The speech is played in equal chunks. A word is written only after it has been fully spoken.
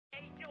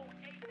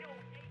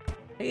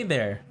Hey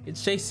there,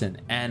 it's Jason,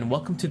 and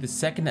welcome to the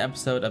second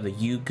episode of the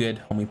You Good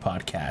Homie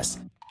podcast.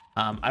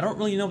 I don't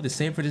really know what to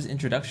say for this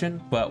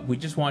introduction, but we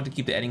just wanted to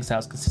keep the editing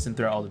styles consistent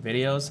throughout all the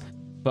videos.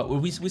 But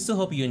we still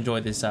hope you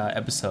enjoy this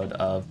episode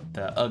of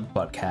the UG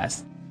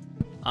podcast.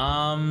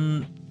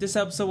 This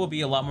episode will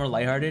be a lot more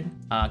lighthearted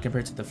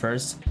compared to the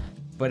first.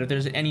 But if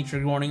there's any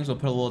trigger warnings, we'll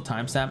put a little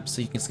timestamp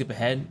so you can skip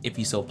ahead if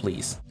you so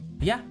please.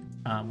 But yeah,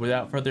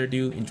 without further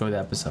ado, enjoy the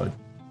episode.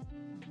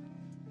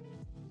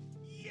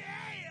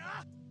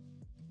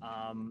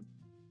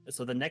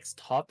 So the next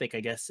topic,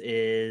 I guess,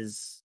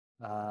 is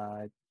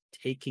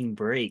taking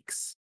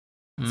breaks.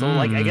 So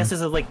like, I guess this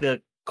is like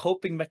the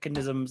coping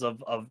mechanisms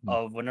of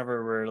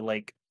whenever we're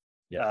like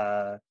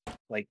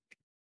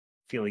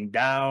feeling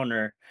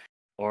down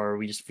or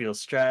we just feel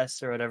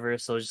stressed or whatever.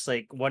 So just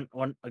like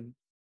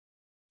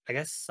I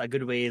guess a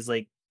good way is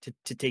like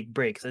to take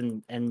breaks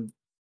and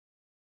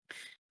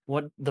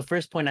what the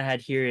first point I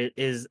had here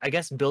is, I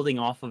guess, building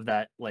off of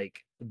that, like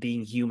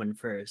being human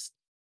first,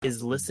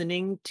 is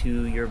listening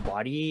to your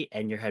body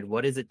and your head.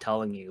 What is it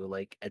telling you,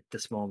 like, at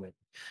this moment?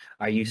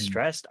 Are you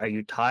stressed? Are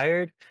you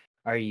tired?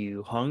 Are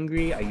you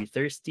hungry? Are you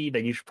thirsty?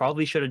 Then you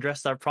probably should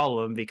address that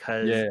problem,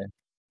 because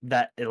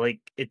that, like,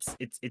 it's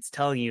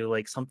telling you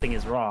like something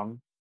is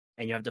wrong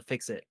and you have to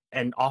fix it.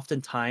 And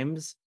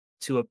oftentimes,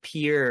 to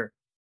appear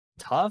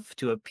tough,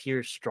 to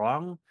appear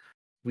strong,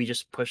 we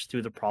just push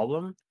through the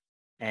problem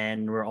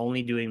and we're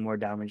only doing more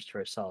damage to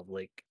ourselves.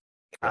 Like,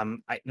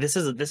 this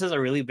is a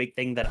really big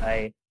thing that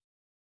I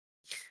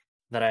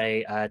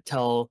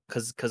tell,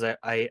 because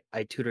I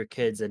tutor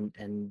kids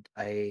and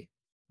I,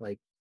 like,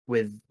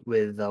 with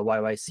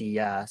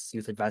YYC,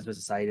 Youth Advancement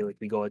Society, like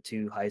we go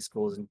to high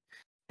schools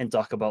and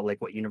talk about like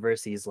what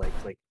university is like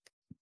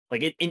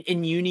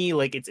in uni,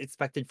 like it's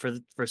expected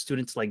for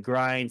students to like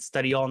grind,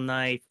 study all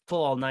night,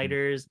 pull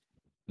all-nighters.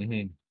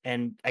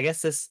 And I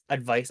guess this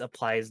advice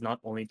applies not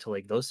only to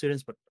like those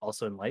students but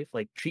also in life.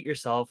 Like, treat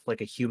yourself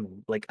like a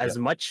human, like as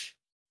much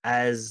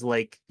as,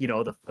 like, you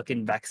know, the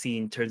fucking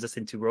vaccine turns us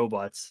into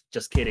robots.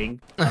 Just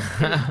kidding.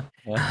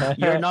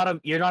 You're not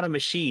a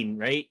machine,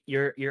 right?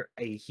 You're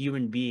a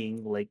human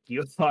being. Like,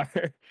 you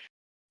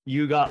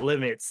got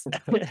limits.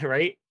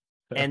 Right?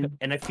 And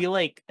I feel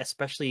like,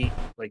 especially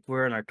like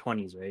we're in our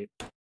 20s, right?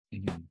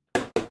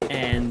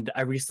 And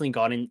I recently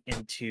got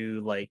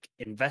into like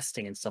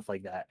investing and stuff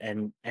like that,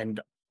 and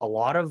a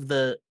lot of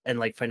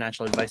like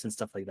financial advice and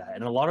stuff like that,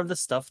 and a lot of the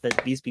stuff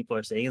that these people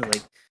are saying is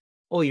like,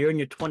 oh, you're in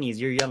your 20s,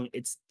 you're young,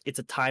 it's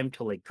a time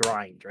to like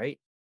grind, right?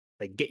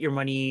 Like, get your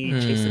money,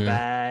 chase the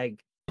bag,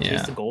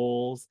 chase the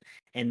goals,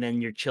 and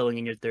then you're chilling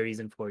in your 30s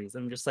and 40s.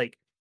 I'm just like,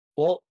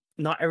 well,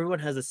 not everyone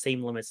has the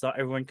same limits. Not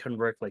everyone can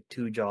work like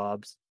 2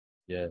 jobs.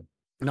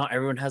 Not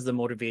everyone has the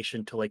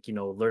motivation to, like, you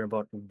know, learn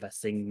about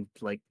investing,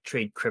 like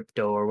trade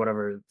crypto or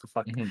whatever the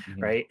fuck,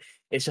 right?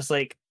 It's just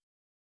like,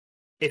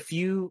 if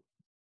you,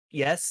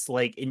 yes,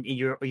 like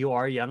you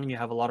are young and you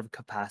have a lot of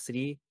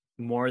capacity,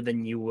 more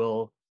than you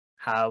will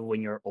have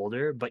when you're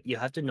older, but you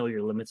have to know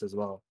your limits as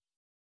well.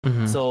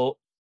 So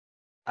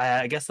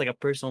I guess like a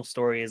personal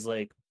story is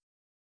like,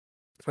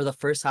 for the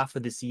first half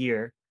of this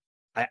year,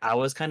 I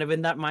was kind of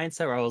in that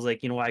mindset where I was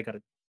like, you know what, I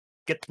gotta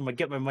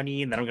get my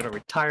money and then I'm gonna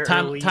retire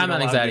early.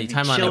 Timeline anxiety.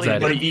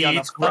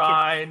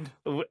 Grind.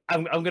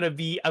 I'm gonna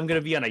be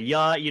on a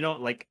yacht, you know,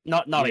 like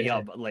not a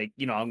yacht, but like,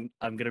 you know,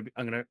 I'm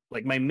gonna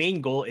like, my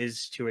main goal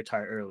is to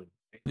retire early.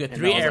 We got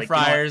 3 air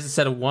fryers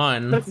instead of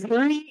 1. The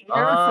 3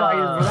 air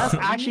fryers, bro. That's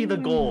actually the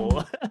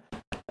goal.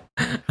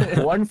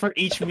 1 for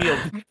each meal.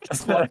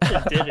 Just 1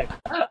 for dinner.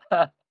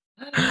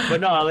 But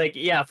no, like,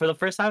 yeah, for the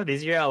first time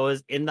this year, I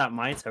was in that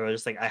mindset where I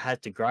was just like, I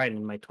had to grind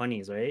in my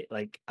 20s, right?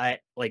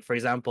 Like, for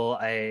example,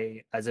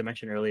 as I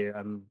mentioned earlier,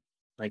 I'm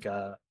like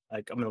I'm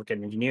like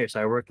an engineer,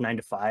 so I work 9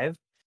 to 5,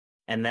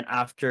 and then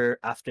after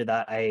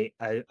that, I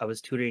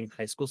was tutoring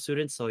high school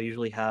students, so I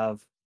usually have,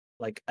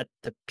 like, at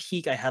the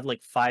peak, I had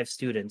like 5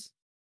 students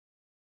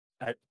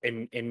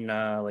in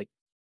like,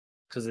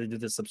 because they do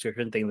this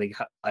subscription thing, like,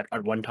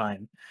 at one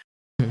time.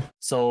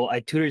 So I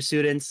tutored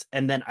students,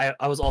 and then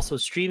I was also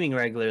streaming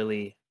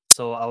regularly.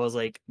 So I was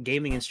like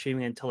gaming and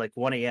streaming until like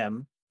 1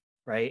 a.m.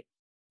 right?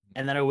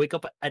 And then I wake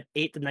up at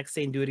 8 the next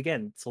day and do it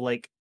again. So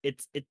like,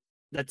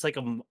 that's like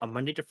a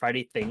Monday to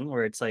Friday thing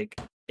where it's like,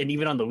 and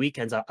even on the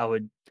weekends I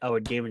would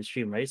game and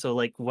stream, right? So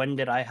like, when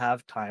did I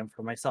have time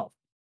for myself?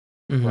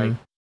 Like,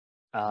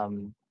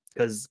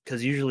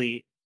 because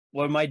usually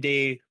what my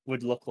day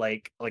would look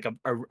like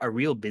a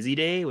real busy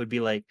day would be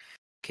like,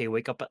 okay,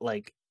 wake up at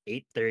like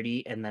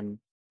 8:30 and then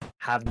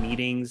have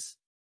meetings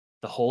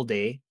the whole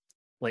day,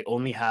 like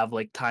only have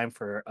like time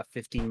for a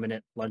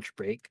 15-minute lunch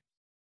break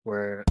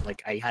where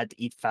like I had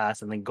to eat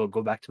fast and then go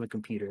back to my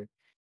computer,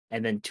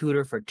 and then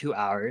tutor for 2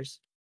 hours,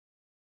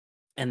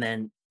 and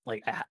then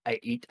like I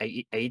eat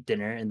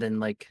dinner, and then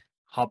like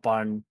hop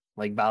on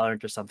like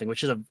Valorant or something,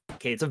 which is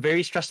it's a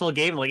very stressful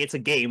game. Like, it's a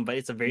game, but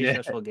it's a very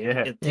stressful game.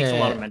 It takes a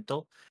lot of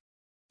mental.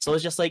 So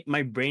it's just like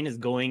my brain is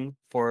going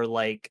for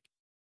like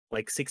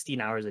 16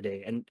 hours a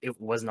day, and it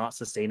was not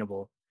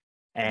sustainable.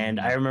 And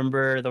I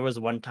remember there was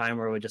one time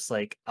where we just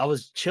like I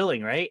was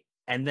chilling, right?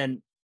 And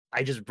then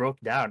I just broke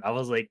down. I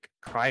was like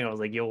crying. I was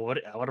like, "Yo, what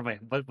am I?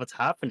 What's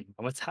happening?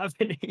 What's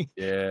happening?"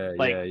 Yeah,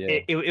 Like yeah, yeah.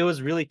 it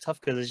was really tough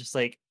because it's just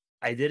like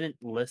I didn't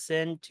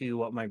listen to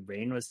what my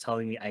brain was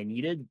telling me I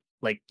needed.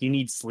 Like you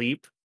need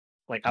sleep.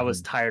 Like I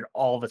was tired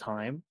all the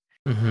time.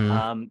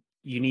 Mm-hmm.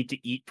 You need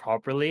to eat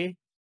properly.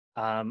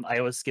 I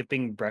was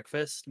skipping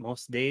breakfast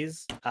most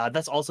days.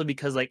 That's also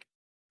because like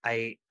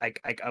I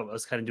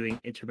was kind of doing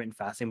intermittent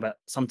fasting, but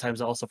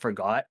sometimes I also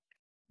forgot,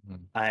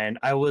 Mhm. and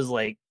I was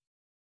like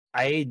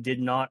I did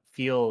not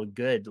feel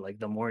good like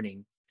the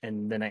morning,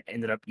 and then I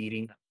ended up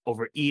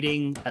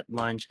overeating at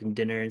lunch and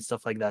dinner and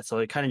stuff like that. So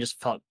it kind of just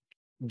felt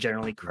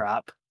generally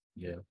crap.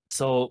 Yeah.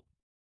 So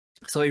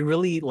so it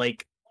really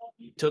like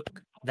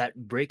took that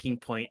breaking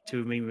point to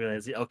make me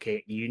realize,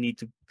 okay, you need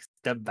to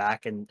step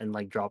back and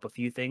like drop a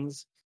few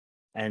things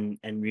and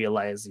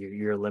realize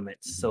your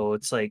limits. Mhm. So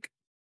it's like,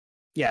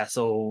 yeah.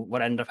 So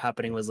what ended up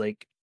happening was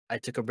like I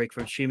took a break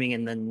from streaming,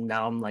 and then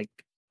now I'm like,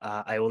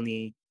 I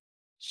only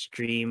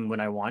stream when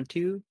I want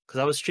to because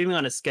I was streaming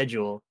on a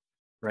schedule,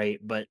 right?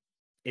 But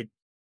it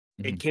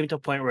it Mhm. came to a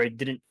point where it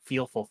didn't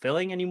feel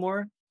fulfilling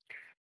anymore.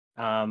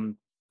 Um,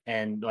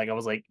 and like I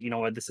was like, you know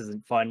what, this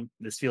isn't fun.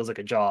 This feels like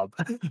a job,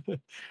 Mhm.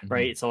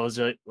 right? So I was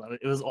just,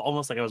 it was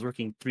almost like I was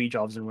working three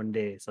jobs in one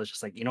day. So I was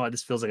just like, you know what,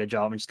 this feels like a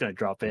job. I'm just gonna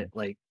drop it.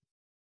 Like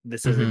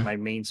this isn't Mm-hmm. my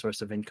main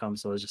source of income.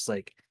 So it's just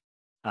like,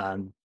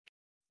 um,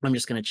 I'm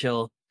just gonna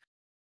chill.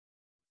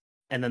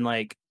 And then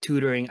like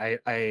tutoring,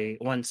 I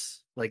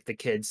once like the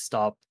kids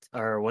stopped,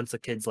 or once the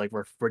kids like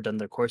were done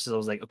their courses, I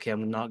was like, okay,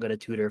 I'm not gonna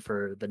tutor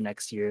for the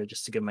next year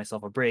just to give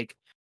myself a break.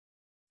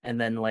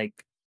 And then like,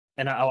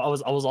 and I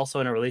was also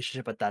in a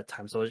relationship at that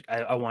time, so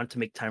I wanted to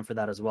make time for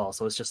that as well.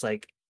 So it's just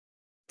like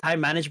time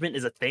management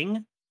is a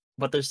thing,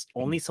 but there's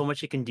only so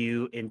much you can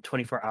do in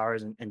 24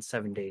 hours and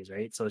 7 days,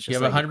 right? So it's You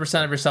just have like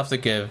 100% of yourself to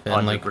give,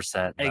 and like, 100%,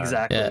 man. yeah,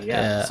 exactly, yeah.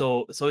 yeah.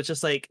 So it's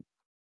just like,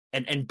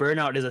 and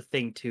burnout is a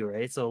thing too,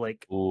 right? So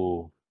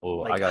Ooh, oh,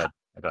 like I got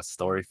a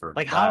story for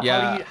like that. how do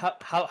Yeah. you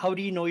how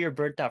do you know you're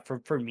burnt out?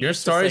 For me, Your it's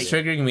just story is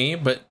like, triggering me,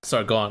 but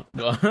sorry, go on,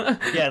 go on.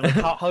 yeah, like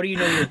how do you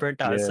know you're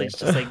burnt out? It's like Yeah, it's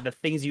just like the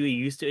things you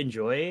used to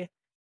enjoy,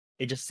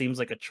 it just seems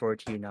like a chore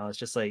to you now. It's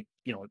just like,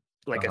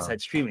 like I uh-huh,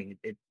 said, streaming.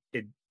 It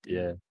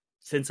yeah,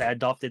 since I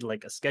adopted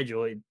like a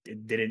schedule,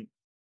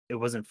 it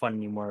wasn't fun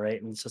anymore,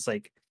 right? And it's just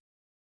like,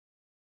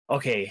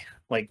 okay,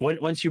 like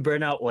once you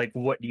burn out, like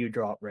what do you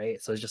drop,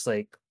 right? So it's just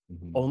like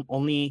mhm,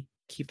 only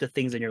keep the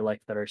things in your life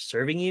that are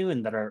serving you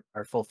and that are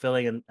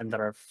fulfilling and that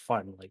are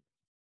fun. Like,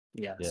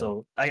 yeah. yeah.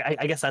 So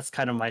I guess that's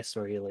kind of my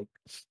story.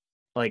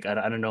 Like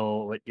I don't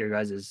know what your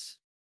guys is,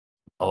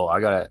 Oh,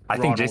 I think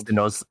Ronald. Jason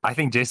knows. I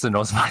think Jason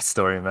knows my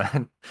story,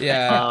 man.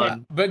 Yeah,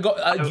 Um, but go.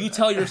 I- You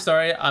tell your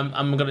story.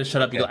 I'm gonna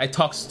shut up. You okay, go. I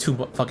talk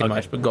fucking okay,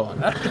 much, but go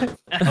on. okay.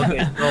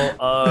 So, Go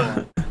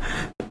on.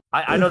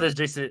 I know this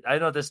Jason. I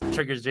know this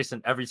triggers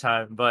Jason every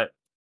time, but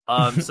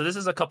so this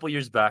is a couple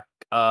years back.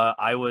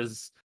 I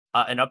was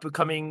an up and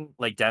coming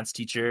like dance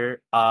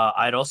teacher.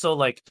 I'd also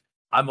like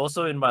I was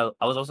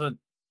also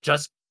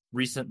just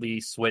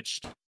recently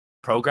switched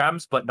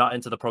programs, but not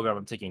into the program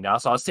I'm taking now.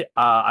 So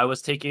I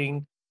was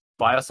taking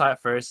biosci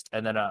at first,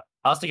 and then I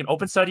was taking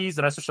open studies,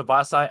 and I switched to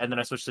biosci, and then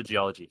I switched to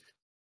geology.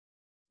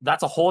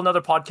 That's a whole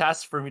nother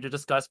podcast for me to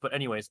discuss. But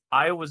anyways,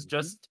 I was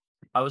just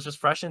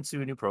fresh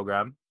into a new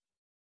program,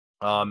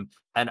 and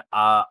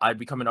I'd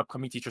become an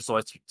upcoming teacher, so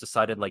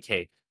decided like,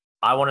 hey,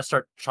 I want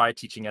to try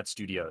teaching at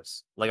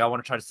studios. Like I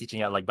want to try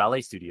teaching at like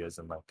ballet studios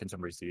and like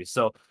contemporary studios.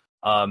 So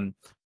um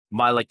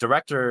my like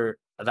director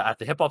at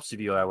the hip hop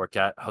studio I work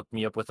at hooked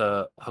me with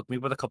a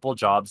couple of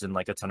jobs and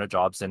like a ton of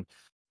jobs. And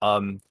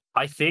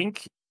I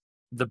think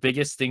the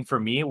biggest thing for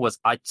me was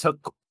I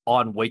took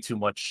on way too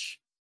much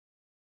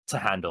to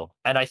handle.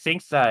 And I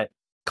think that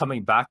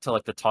coming back to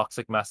like the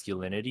toxic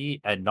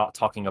masculinity and not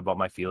talking about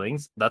my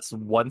feelings, that's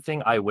one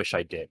thing I wish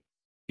I did,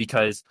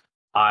 because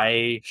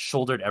I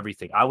shouldered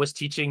everything. I was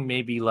teaching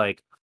maybe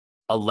like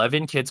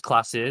 11 kids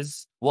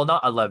classes. Well,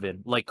 not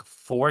 11, like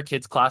 4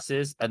 kids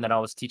classes. And then I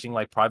was teaching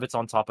like privates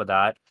on top of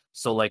that.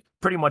 So like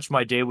pretty much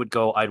my day would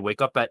go, I'd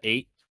wake up at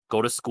 8,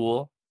 go to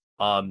school,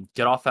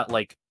 get off at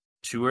like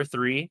 2 or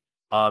 3,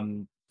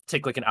 um,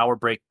 take like an hour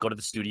break, go to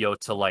the studio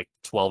till like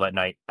 12 at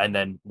night, and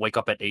then wake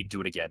up at 8,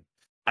 do it again.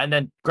 And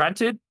then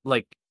granted,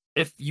 like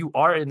if you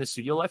are in the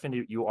studio life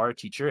and you are a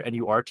teacher and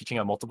you are teaching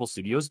at multiple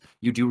studios,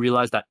 you do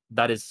realize that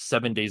that is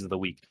 7 days of the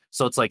week.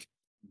 So it's like,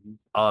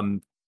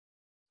 um,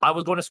 I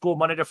was going to school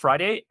Monday to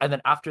Friday, and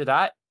then after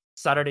that,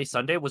 Saturday,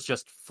 Sunday was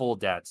just full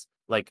dance.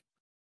 Like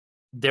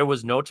there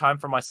was no time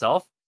for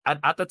myself. And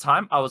at the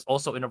time, I was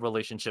also in a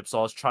relationship, so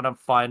I was trying to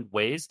find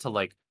ways to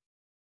like,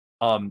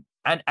 and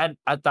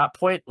at that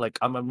point, like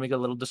I'm gonna make a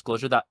little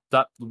disclosure that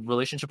that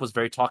relationship was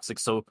very toxic.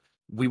 So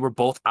we were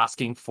both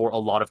asking for a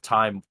lot of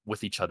time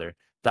with each other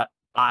that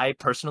I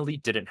personally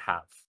didn't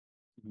have.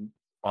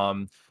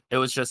 Um, it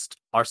was just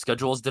our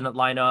schedules didn't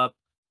line up.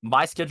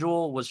 My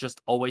schedule was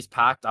just always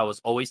packed. I was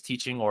always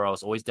teaching or I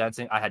was always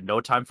dancing. I had no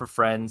time for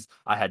friends.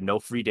 I had no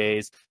free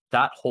days.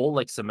 That whole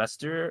like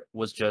semester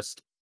was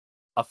just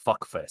a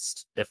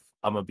fuckfest, if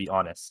I'm gonna be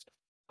honest.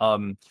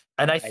 And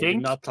I I did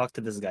think not talk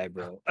to this guy,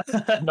 bro.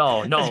 no,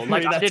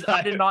 like During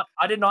that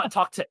I did not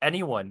talk to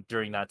anyone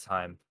during that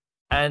time.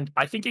 And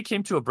I think it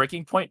came to a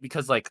breaking point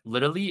because like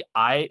literally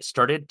I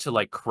started to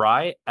like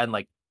cry and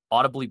like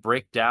audibly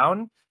break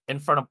down in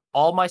front of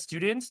all my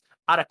students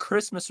at a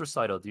Christmas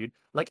recital, dude.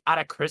 Like at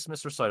a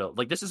Christmas recital.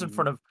 Like this is in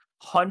front of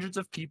hundreds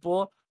of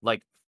people.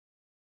 Like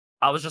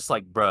I was just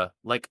like, bruh,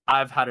 like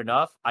I've had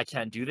enough. I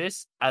can't do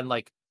this. And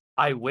like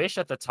I wish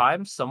at the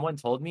time someone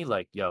told me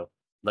like, yo,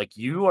 like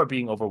you are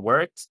being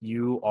overworked.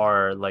 You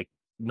are like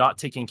not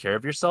taking care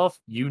of yourself.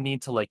 You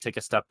need to like take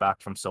a step back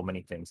from so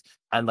many things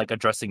and like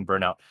addressing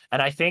burnout.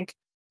 And I think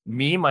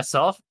me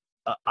myself,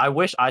 I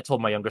wish I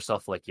told my younger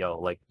self like, yo,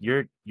 like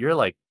you're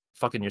like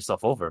fucking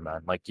yourself over,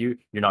 man. Like you're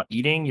not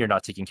eating, you're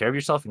not taking care of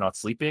yourself, you're not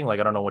sleeping. Like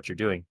I don't know what you're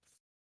doing.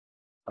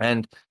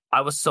 And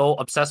I was so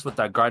obsessed with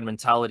that grind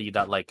mentality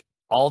that like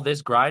all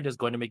this grind is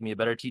going to make me a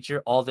better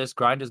teacher. All this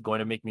grind is going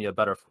to make me a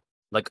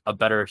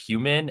better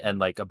human and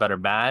like a better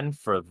man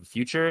for the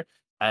future.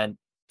 And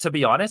to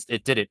be honest,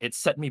 it did it. It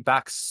set me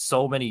back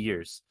so many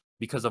years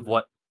because of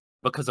what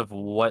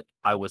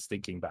I was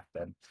thinking back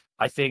then.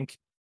 I think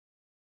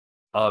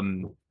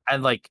and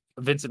like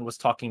Vincent was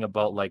talking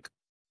about like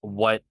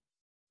what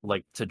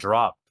like to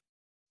drop.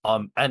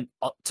 And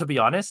to be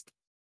honest,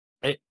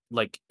 it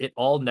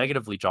all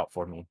negatively dropped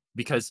for me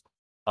because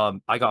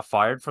I got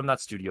fired from that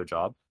studio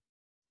job.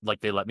 Like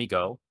they let me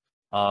go.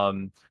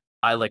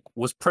 I like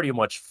was pretty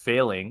much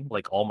failing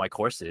like all my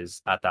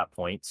courses at that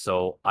point.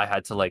 So I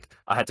had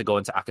to go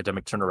into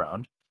academic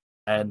turnaround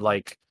and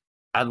like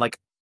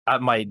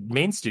at my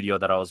main studio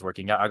that I was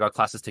working at, I got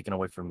classes taken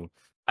away from me.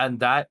 And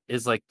that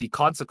is like the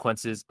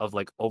consequences of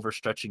like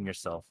overstretching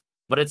yourself.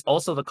 But it's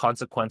also the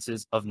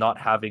consequences of not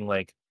having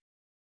like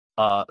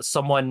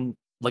someone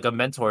like a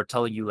mentor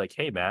telling you like,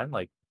 hey man,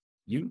 like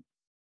you're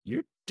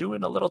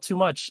doing a little too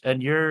much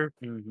and you're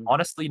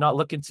honestly not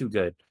looking too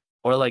good.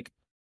 Or like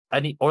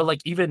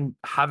even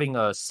having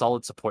a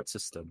solid support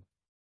system.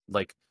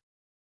 Like,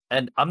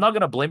 and I'm not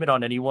gonna blame it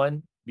on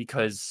anyone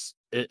because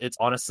it's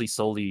honestly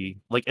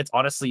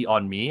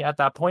on me at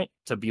that point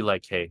to be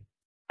like, hey,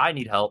 I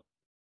need help.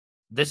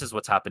 This is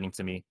what's happening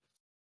to me.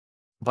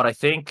 But I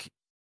think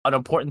an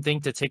important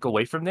thing to take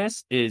away from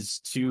this is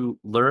to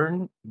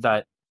learn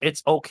that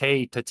it's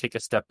okay to take a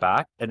step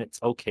back and it's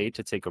okay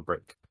to take a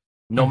break.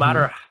 No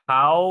matter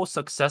how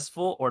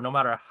successful or no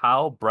matter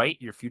how bright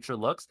your future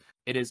looks,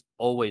 it is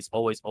always,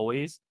 always,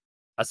 always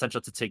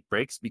essential to take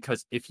breaks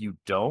because if you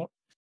don't,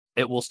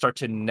 it will start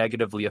to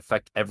negatively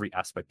affect every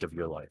aspect of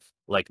your life.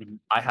 Like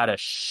I had a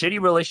shitty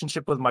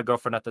relationship with my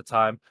girlfriend at the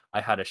time.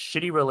 I had a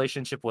shitty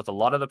relationship with a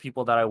lot of the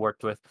people that I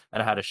worked with,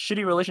 and I had a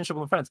shitty relationship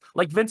with my friends.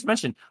 Like Vince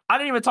mentioned, I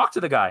didn't even talk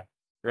to the guy,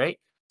 right?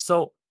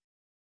 So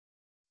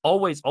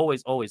always,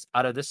 always, always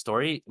out of this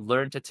story,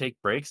 learn to take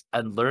breaks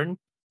and learn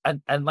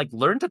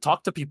to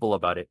talk to people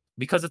about it.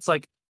 Because it's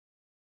like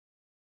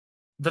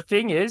the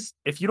thing is,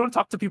 if you don't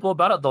talk to people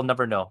about it, they'll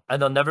never know. And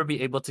they'll never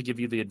be able to give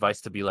you the advice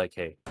to be like,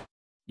 hey,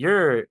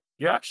 you're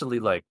actually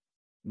like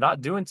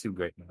not doing too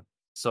great, man.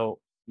 So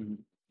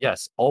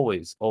yes,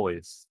 always,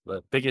 always.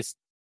 The biggest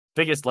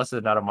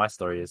lesson out of my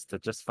story is to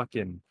just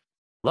fucking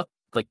look,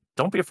 like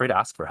don't be afraid to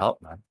ask for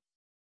help,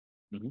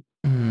 man.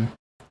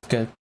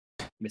 Good.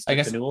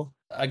 Mr.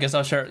 I guess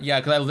I'll share.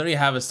 Yeah, because I literally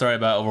have a story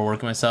about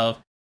overworking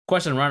myself.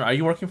 Question, Ron, are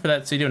you working for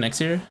that studio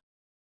next year?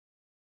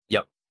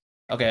 Yep.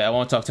 Okay, I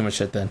won't talk too much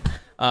shit then.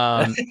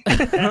 Yeah,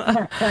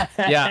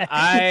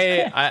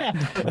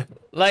 I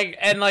like,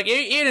 and like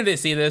even if they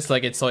see this,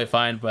 like it's totally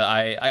fine. But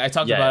I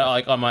talked about it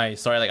like on my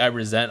story. Like I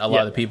resent a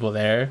lot of the people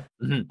there.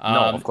 No,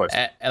 of course.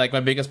 And like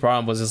my biggest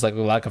problem was just like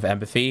a lack of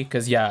empathy.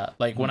 Because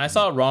like when I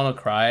saw Ronald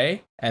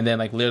cry, and then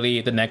like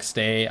literally the next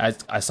day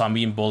I saw him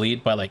being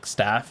bullied by like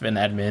staff and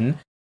admin.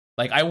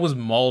 Like I was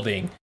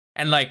molding,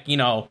 and like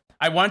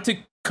I wanted to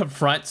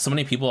confront so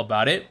many people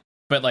about it.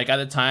 But like at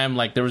the time,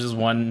 like there was this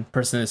one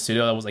person in the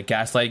studio that was like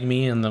gaslighting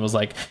me, and that was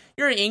like,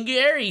 "You're an angry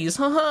Aries,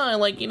 haha!"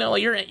 Like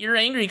like you're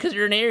angry because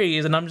you're an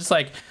Aries, and I'm just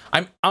like,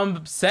 I'm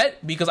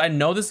upset because I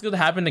know this is gonna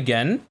happen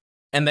again,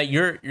 and that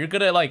you're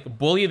gonna like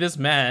bully this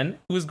man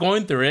who's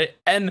going through it,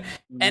 and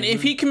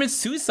if he commits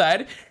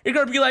suicide, you're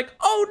gonna be like,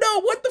 "Oh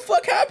no, what the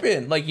fuck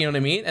happened?" Like you know what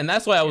I mean? And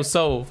that's why I was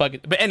so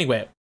fucking. But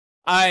anyway,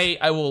 I'm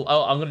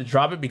gonna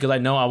drop it because I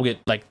know I'll get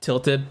like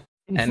tilted,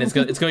 and it's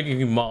gonna get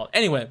me mauled.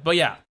 Anyway, but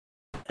yeah.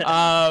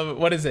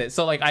 What is it?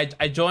 So like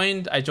I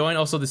joined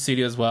also the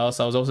studio as well.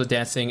 So I was also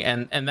dancing,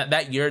 and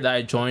that year that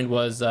I joined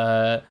was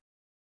I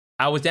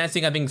was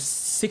dancing I think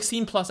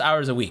 16 plus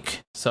hours a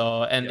week.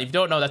 So if you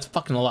don't know, that's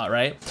fucking a lot,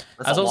 right?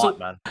 That's a lot,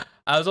 man.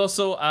 I was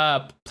also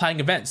planning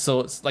events. So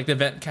it's like the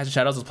event Catch the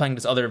Shadows. I was playing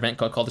this other event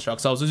called Call the Shock.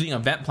 So I was doing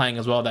event planning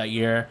as well that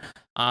year.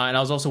 And I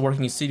was also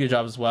working a studio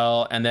job as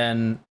well,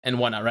 and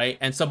whatnot, right?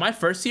 And so my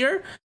first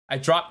year, I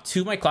dropped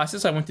 2 of my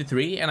classes. So I went to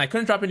 3, and I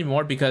couldn't drop any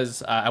more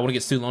because I want to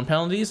get student loan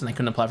penalties, and I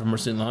couldn't apply for more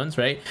student loans,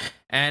 right?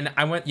 And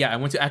I went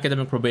to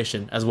academic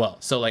probation as well.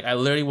 So like I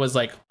literally was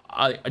like,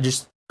 I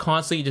just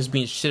constantly just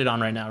being shitted on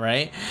right now,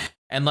 right?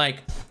 And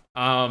like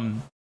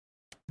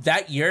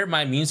that year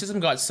my immune system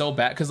got so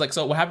bad because like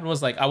so what happened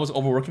was like I was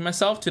overworking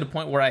myself to the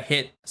point where I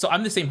hit. So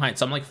I'm the same height,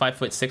 so I'm like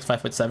 5'6",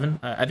 5'7".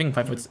 I think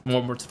 5 foot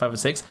more to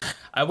 5'6".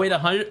 I weighed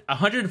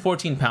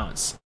 114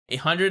 pounds,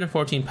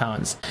 114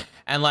 pounds,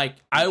 and like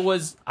I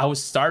was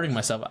starving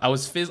myself. I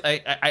was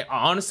I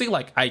honestly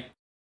like I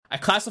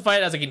classify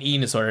it as like an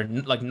eating disorder,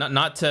 like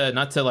not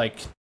to like.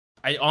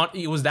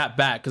 It was that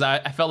bad because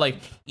I felt like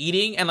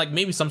eating and like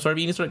maybe some sort of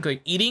eating disorder.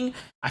 Like eating,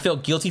 I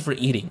felt guilty for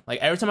eating. Like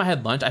every time I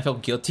had lunch, I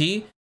felt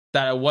guilty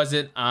that I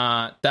wasn't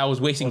that I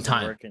was wasting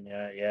time. Working.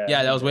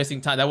 Yeah, that was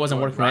wasting time. That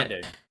wasn't working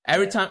right.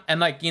 Every time,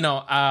 and like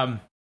Karen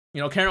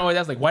always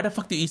asks like, why the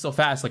fuck do you eat so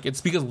fast? Like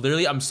it's because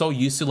literally I'm so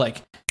used to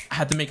like I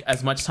had to make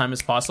as much time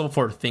as possible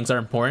for things that are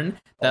important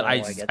that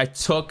I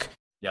took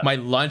my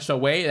lunch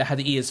away. I had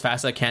to eat as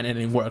fast as I can and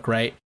it didn't work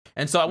right.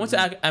 And so I went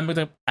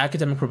to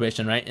academic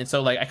probation, right? And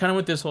so like I kind of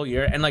went this whole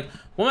year, and like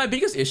one of my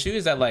biggest issues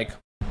is that like,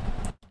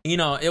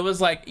 it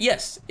was like,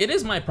 yes, it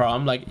is my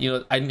problem. Like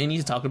I need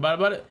to talk about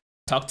it,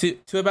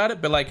 about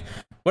it. But like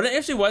what the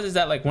issue was is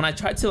that like when I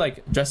tried to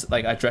like dress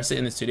it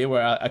in the studio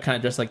where I kind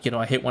of dressed like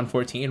I hit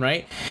 114,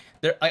 right?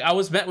 There, like I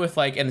was met with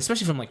like, and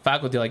especially from like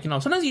faculty, like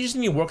sometimes you just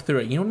need to work through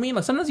it. You know what I mean?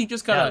 Like sometimes you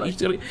just gotta you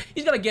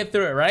just gotta get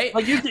through it, right?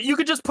 Like you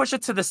could just push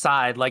it to the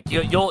side. Like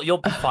you'll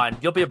be fine.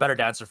 You'll be a better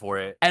dancer for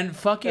it. And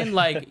fucking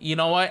like you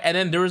know what? And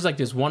then there was like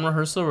this one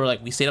rehearsal where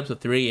like we stayed up to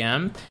 3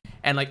 a.m.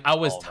 and like I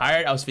was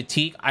tired. I was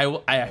fatigued. I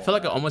felt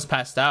like I almost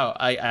passed out.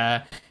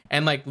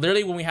 And like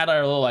literally when we had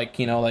our little like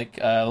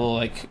little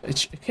like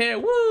okay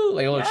woo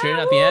like a little cheering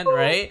at the end,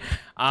 right?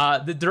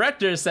 The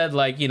director said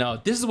like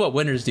this is what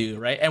winners do,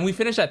 right? And we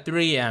finished at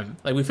 3 a.m.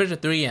 Like we finished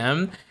at 3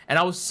 a.m. and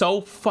I was so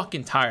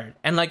fucking tired,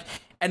 and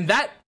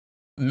that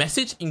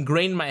message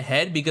ingrained in my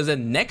head because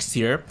then next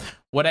year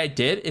what I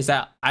did is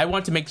that I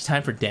wanted to make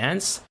time for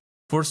dance,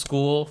 for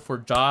school, for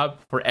job,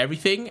 for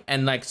everything,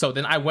 and like so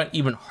then I went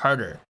even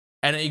harder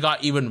and it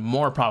got even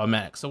more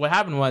problematic. So what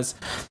happened was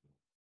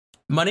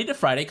Monday to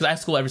Friday, because I had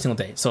school every single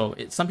day. So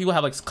some people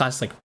have like classes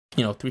like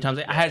 3 times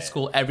a day. I had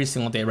school every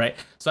single day, right?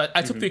 So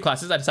I took 3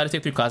 classes. I decided to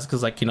take 3 classes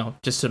because like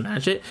just to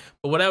manage it.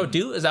 But what I would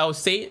do is I would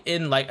stay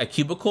in like a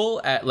cubicle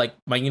at like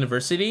my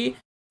university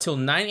till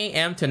 9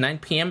 a.m. to 9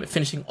 p.m.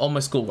 finishing all my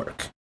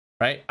schoolwork,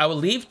 right? I would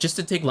leave just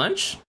to take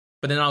lunch,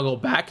 but then I'll go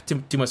back to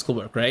do my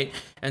schoolwork, right?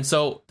 And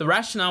so the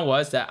rationale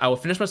was that I would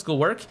finish my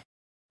schoolwork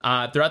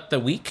throughout the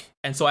week,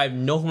 and so I have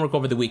no homework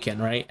over the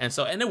weekend, right? And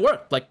it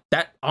worked like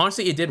that.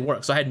 Honestly, it did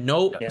work. So I had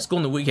no school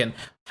in the weekend.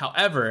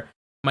 However,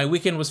 my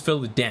weekend was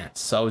filled with dance,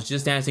 so I was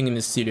just dancing in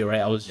the studio,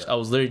 right? I was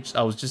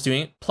just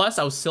doing it. Plus,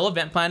 I was still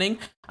event planning.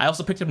 I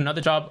also picked up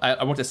another job.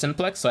 I worked at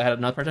Cineplex, so I had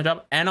another part-time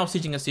job, and I was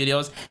teaching at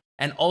studios.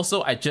 And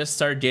also, I just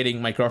started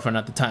dating my girlfriend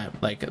at the time,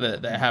 like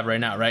that I have right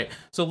now, right?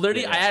 So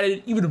literally, I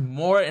added even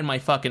more in my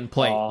fucking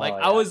plate.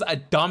 I was a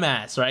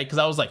dumbass, right? Because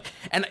I was like,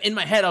 and in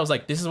my head, I was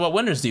like, this is what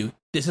winners do.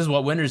 This is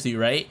what winners do,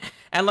 right?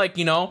 And like,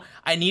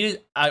 I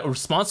needed a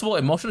responsible,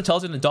 emotional,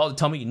 intelligent adult to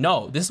tell me,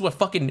 no, this is what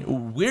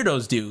fucking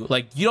weirdos do.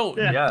 Like, you're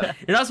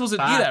not supposed to do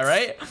that,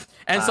 right?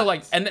 And so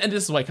like, and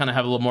this is why I kind of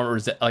have a little more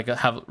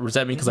have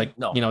resentment because like,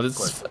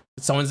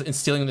 someone's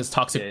instilling this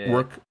toxic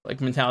work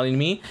like mentality in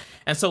me.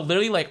 And so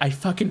literally like I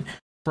fucking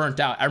burnt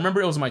out. I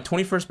remember it was my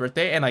 21st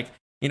birthday and like,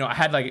 I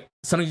had like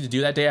something to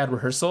do that day. I had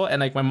rehearsal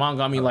and like my mom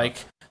got me like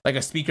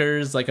a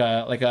speakers, like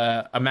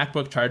a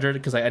MacBook charger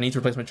because I need to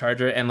replace my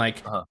charger and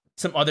like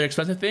some other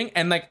expensive thing.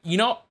 And like,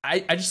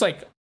 I just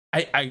like,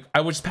 I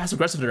was just passive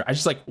aggressive to her. I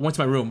just like went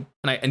to my room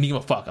and I didn't give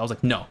a fuck. I was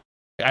like, no,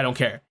 I don't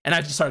care. And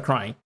I just started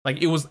crying. Like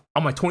it was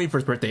on my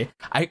 21st birthday.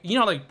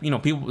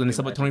 People when they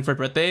celebrate 21st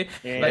birthday,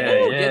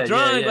 get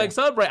drunk, like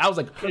celebrate. I was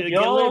like,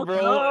 yo,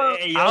 bro,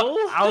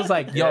 I was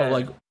like, yo,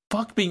 like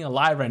fuck being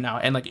alive right now.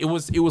 And like it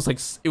was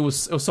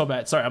so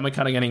bad. Sorry, I'm like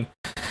kind of getting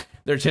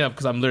their chin up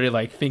because I'm literally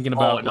like thinking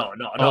about no.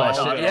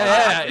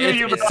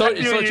 It's so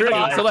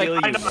tricky. So like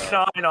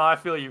I know, I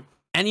feel you.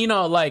 And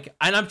like,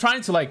 and I'm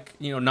trying to like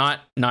not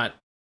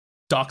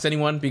dox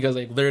anyone because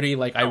like literally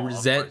like I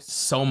resent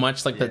so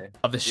much like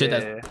the shit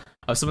that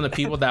of some of the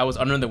people that I was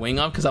under the wing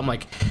of because I'm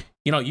like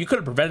you could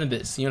have prevented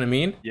this, you know what I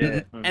mean?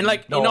 Yeah. And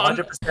like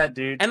 100%,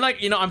 dude. And like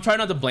I'm trying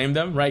not to blame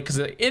them, right? Because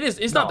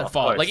it's not their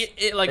fault. Like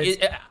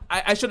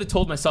I should have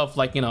told myself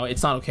like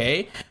it's not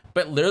okay.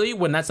 But literally,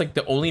 when that's like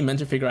the only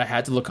mentor figure I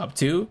had to look up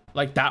to,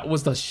 like that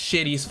was the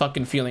shittiest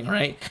fucking feeling,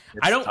 right?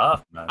 It's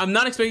tough, man. I'm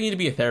not expecting you to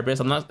be a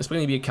therapist. I'm not expecting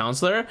you to be a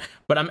counselor,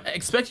 but I'm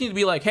expecting you to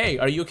be like, hey,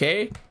 are you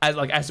okay?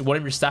 As one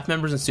of your staff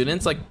members and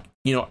students, like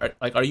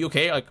are you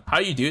okay? Like, how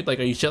are you, dude? Like,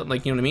 are you chill?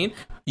 Like, you know what I mean?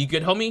 You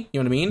good, homie? You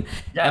know what I mean?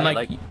 Yeah. And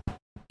like you know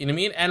what I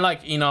mean? And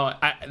like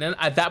and then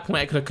at that point,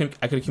 I could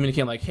have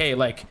communicated like, hey,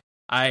 like.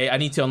 I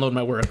need to unload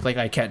my work. Like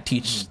I can't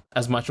teach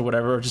as much or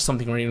whatever, or just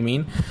something. You know what I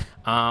mean?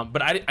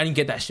 But I didn't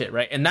get that shit,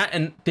 right? And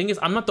thing is,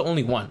 I'm not the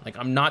only one. Like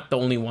I'm not the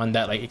only one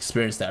that like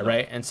experienced that,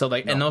 right? And so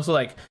like, and also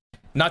like,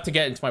 not to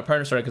get into my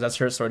partner's story because that's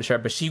her story to share.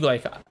 But she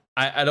like,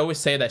 I'd always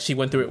say that she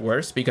went through it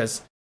worse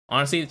because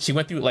honestly, she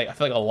went through like I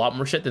feel like a lot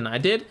more shit than I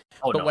did.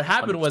 What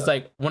happened 100%. Was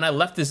like when I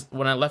left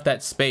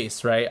that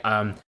space, right?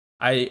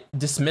 I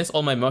dismissed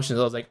all my emotions.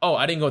 I was like, oh,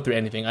 I didn't go through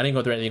anything.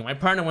 My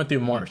partner went through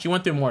more. She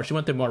went through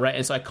more, right?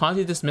 And so I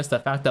constantly dismissed the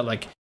fact that,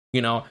 like,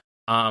 you know,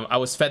 I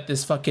was fed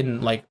this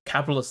fucking like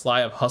capitalist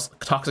lie of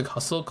toxic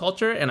hustle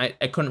culture, and I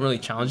couldn't really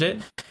challenge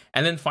it.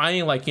 And then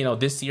finally, like, you know,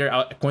 this year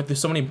I went through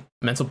so many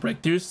mental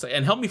breakthroughs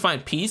and helped me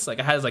find peace. Like,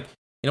 I had like,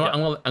 you know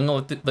what, I'm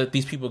gonna let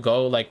these people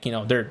go. Like, you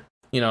know, they're,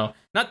 you know,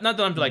 not that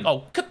I'm like,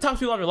 oh, cut talk to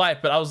people out of your life,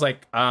 but I was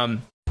like,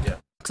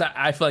 because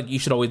I feel like you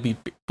should always be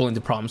willing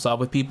to problem solve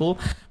with people.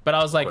 But I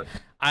was like,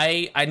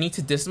 I need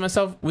to distance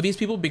myself with these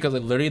people because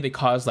like literally they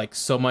cause like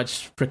so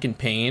much freaking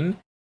pain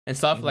and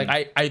stuff. Like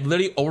I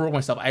literally overworked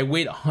myself. I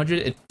weighed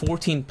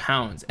 114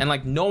 pounds and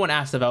like no one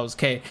asked if I was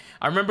okay.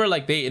 I remember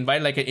like they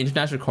invited like an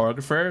international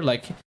choreographer,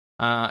 like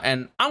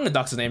and I'm gonna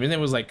dox his name. His name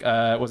was like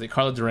was it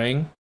Carlo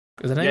Durang?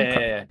 Is that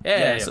name?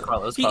 Yeah. So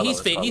Carlos,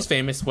 he's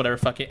famous, whatever.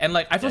 Fuck it. And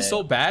like I feel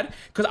so bad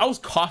because I was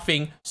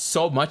coughing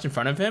so much in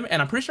front of him,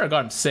 and I'm pretty sure I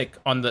got him sick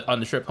on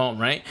the trip home,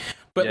 right?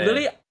 But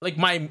literally, like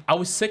I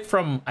was sick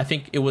from I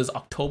think it was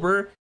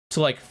October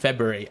to like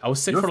February. I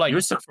was sick for like you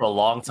were sick for a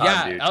long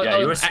time, dude.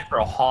 You were sick for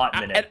a hot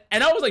minute.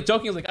 And I was like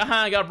joking, I was like,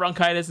 I got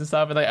bronchitis and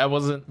stuff, and like I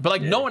wasn't, but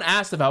like no one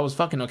asked if I was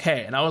fucking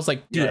okay, and I was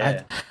like, dude,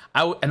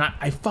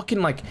 I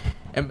fucking like.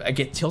 And I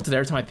get tilted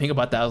every time I think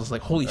about that. I was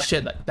like, holy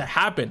shit, that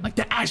happened. Like,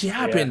 that actually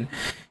happened.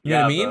 You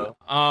know what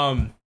I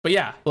mean? But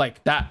yeah,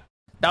 like, that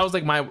was,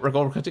 like, my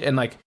goal. And,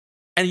 like,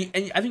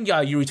 and I think,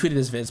 you retweeted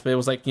this, Vince, but it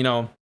was, like, you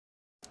know,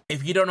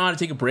 if you don't know how to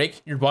take a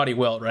break, your body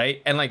will,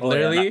 right? And, like,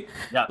 literally,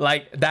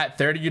 like, that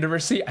third year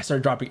university, I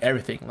started dropping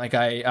everything. Like,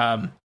 I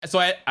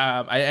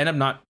ended up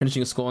not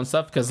finishing school and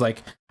stuff because,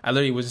 like, I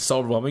literally was just so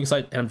overwhelming. So I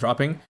ended up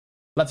dropping.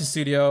 Left the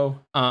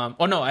studio.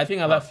 I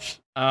think I left,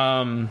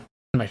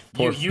 my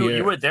fourth year.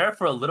 You were there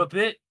for a little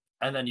bit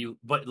and then you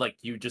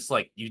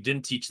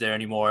didn't teach there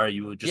anymore.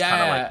 You would just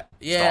kind of like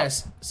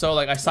yes. So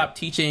like I stopped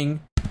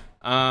teaching.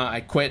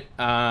 I quit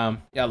a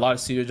lot of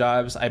studio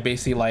jobs. I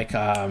basically like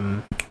I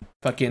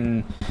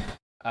ended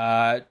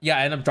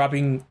up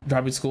dropping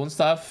school and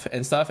stuff,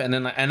 and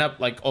then I end up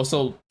like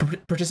also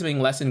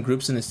participating less in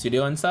groups in the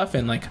studio and stuff,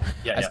 and like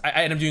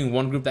I ended up doing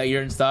one group that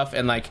year and stuff,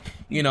 and like,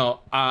 you know,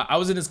 I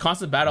was in this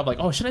constant battle of like,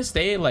 oh, should I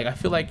stay? Like, I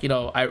feel like, you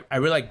know, I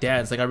really like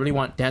dance, like I really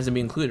want dance to be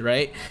included,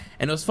 right?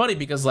 And it was funny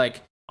because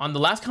like on the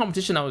last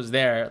competition I was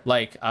there,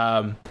 like we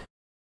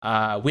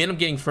ended up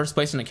getting first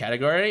place in a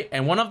category,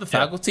 and one of the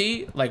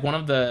faculty, like one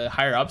of the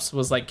higher ups,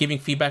 was like giving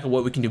feedback of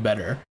what we can do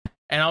better,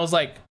 and I was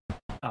like,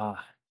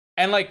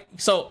 and like,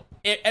 so,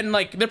 and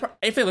like,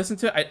 if they listen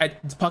to it,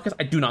 this podcast,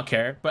 I do not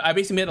care. But I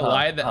basically made a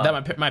lie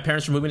that my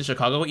parents were moving to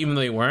Chicago, even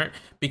though they weren't,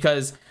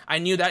 because I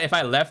knew that if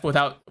I left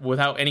without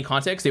any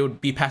context, they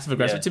would be passive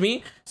aggressive to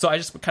me. So I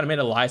just kind of made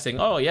a lie saying,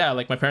 oh yeah,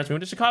 like my parents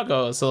moved to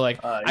Chicago, so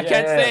like I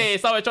can't stay.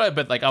 It's not my choice.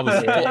 But like I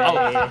was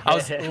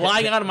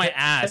lying out of my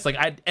ass. Like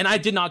I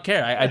did not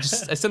care. I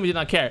simply did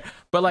not care.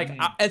 But like,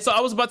 and so I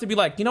was about to be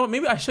like, you know what,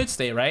 maybe I should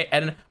stay, right?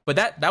 But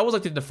that was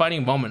like the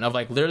defining moment of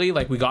like literally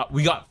like we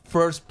got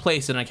first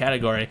place in a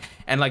category,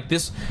 and like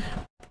this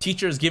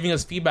teacher is giving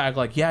us feedback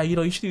like, yeah, you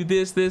know, you should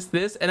do this,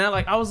 and then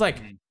like I was like,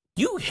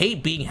 you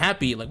hate being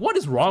happy. Like, what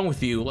is wrong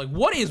with you? Like,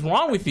 what is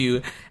wrong with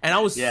you? And I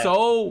was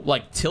so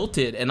like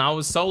tilted, and I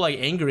was so like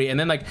angry, and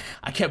then like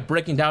I kept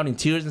breaking down in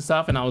tears and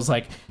stuff, and I was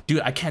like,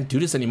 dude, I can't do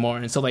this anymore.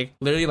 And so like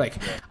literally like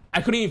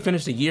I couldn't even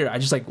finish the year. I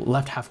just like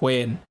left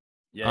halfway, and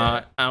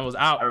I was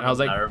out. I was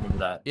like, I remember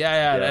that.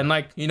 Yeah, and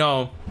like, you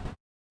know,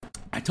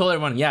 I told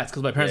everyone, it's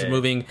because my parents are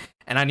moving,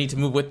 and I need to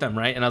move with them,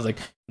 right? And I was like,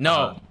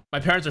 no, my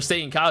parents are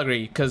staying in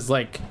Calgary because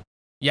like,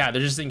 they're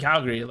just in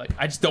Calgary. Like,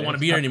 I just don't want to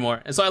be here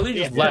anymore. And so I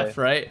literally just left,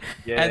 right?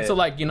 So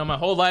like, you know, my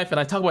whole life, and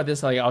I talk about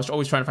this, like I was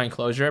always trying to find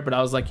closure, but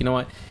I was like, you know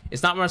what?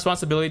 It's not my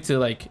responsibility to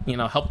like, you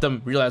know, help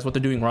them realize what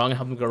they're doing wrong and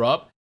help them grow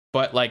up.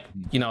 But like,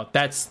 you know,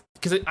 that's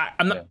because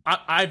I'm not.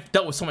 I've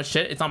dealt with so much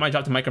shit. It's not my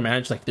job to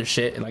micromanage like their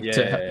shit and like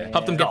to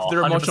help them get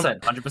their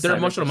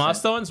emotional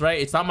milestones, right?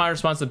 It's not my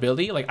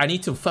responsibility. Like, I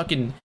need to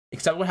fucking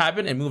accept what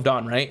happened and moved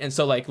on, right? And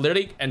so like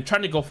literally, and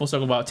trying to go full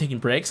circle about taking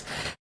breaks,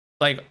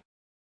 like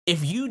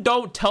if you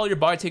don't tell your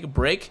body to take a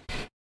break,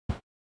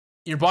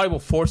 your body will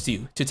force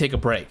you to take a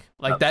break.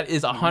 Like that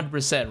is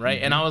 100%,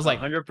 right? And I was like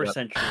 100% true.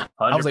 100%.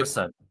 I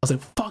was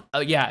like fuck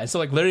yeah. And so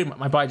like literally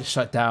my body just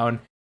shut down,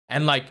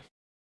 and like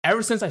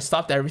ever since I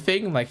stopped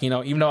everything, like, you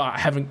know, even though I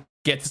haven't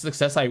get the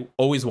success I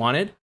always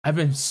wanted, I've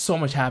been so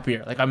much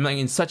happier. Like I'm like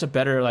in such a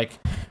better like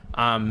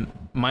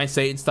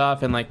mindset and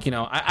stuff, and like, you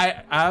know,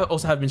 I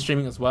also have been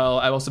streaming as well.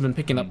 I've also been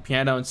picking up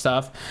piano and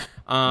stuff,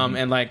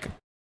 and like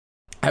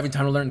having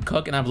time to learn to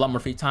cook, and I have a lot more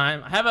free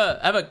time. I have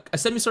a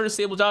semi sort of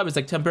stable job. It's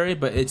like temporary,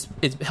 but it's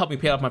helped me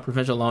pay off my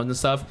provincial loans and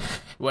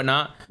stuff,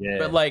 whatnot.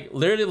 But like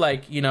literally,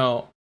 like, you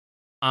know,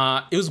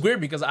 it was weird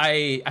because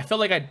I felt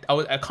like I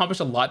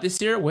accomplished a lot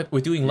this year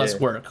with doing less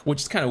work,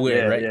 which is kind of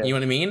weird, right? You know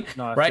what I mean?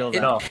 No,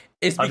 right?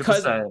 It's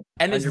because, 100%.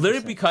 and it's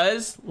literally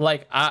because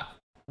like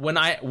when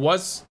I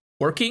was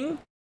working,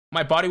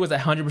 my body was at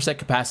 100%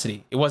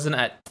 capacity. It wasn't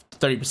at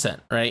 30%,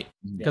 right?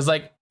 Because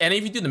like, and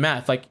if you do the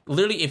math, like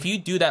literally, if you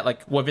do that,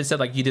 like what Vince said,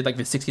 like you did like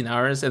the 16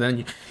 hours, and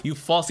then you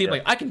fall asleep,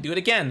 like I can do it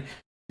again.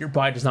 your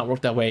body does not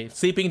work that way.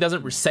 Sleeping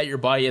doesn't reset your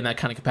body in that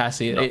kind of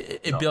capacity.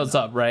 It builds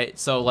up, right?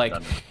 So like,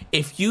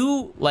 if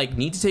you like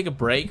need to take a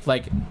break,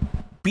 like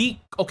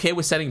be okay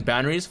with setting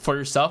boundaries for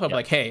yourself. Of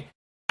like, hey,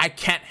 I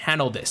can't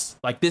handle this.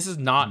 Like, this is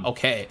not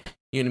okay.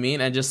 You know what I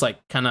mean? And just like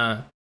kind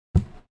of,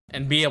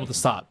 and be able to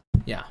stop.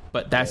 Yeah,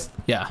 but that's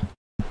I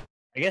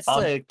guess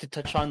to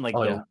touch on like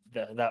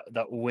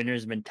that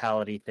winner's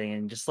mentality thing,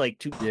 and just like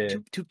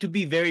to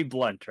be very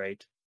blunt,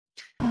 right?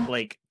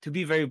 Like to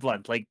be very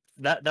blunt, like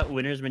that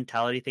winner's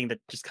mentality thing that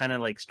just kind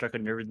of like struck a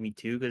nerve with me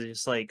too, because it's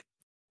just like,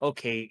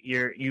 okay,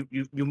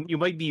 you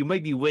might be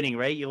winning,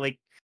 right? You're like,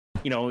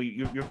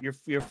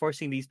 you're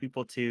forcing these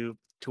people to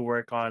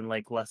work on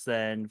like less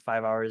than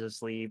 5 hours of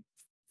sleep,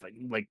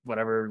 like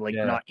whatever, like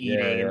not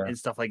eating and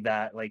stuff like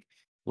that, like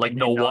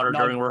no water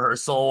during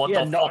rehearsal. What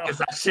the fuck is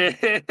that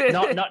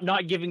shit?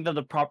 not giving them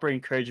the proper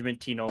encouragement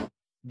to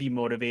be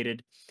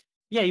motivated.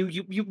 Yeah,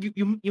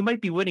 you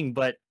might be winning,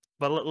 but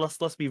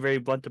let's be very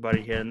blunt about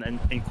it here, and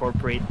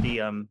incorporate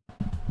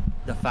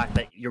the fact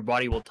that your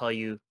body will tell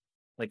you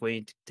like when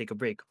you take a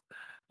break.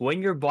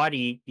 When your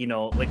body,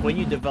 like when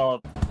you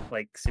develop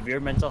like severe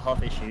mental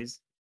health issues,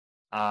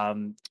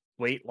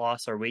 weight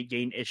loss or weight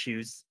gain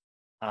issues,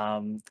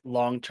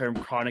 long-term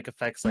chronic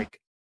effects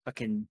like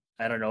fucking,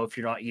 I don't know, if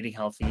you're not eating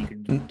healthy, you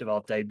can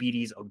develop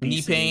diabetes, obesity,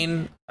 knee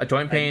pain, a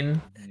joint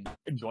pain,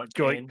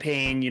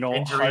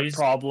 injuries, heart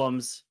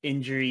problems,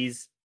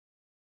 injuries,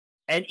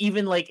 and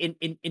even like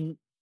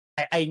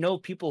I know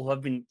people who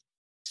have been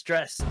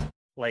stressed,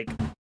 like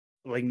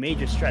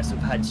major stress, who've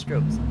had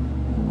strokes.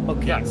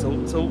 Okay, so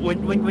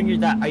when you're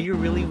that, are you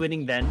really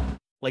winning then?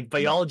 Like,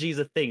 biology is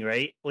a thing,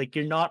 right? Like,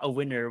 you're not a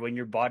winner when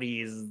your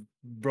body is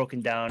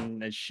broken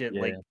down as shit.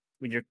 Like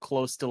when you're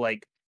close to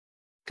like,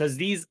 because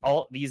these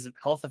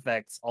health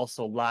effects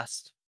also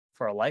last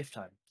for a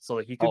lifetime. So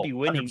like you could be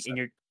winning 100%. In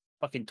your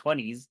fucking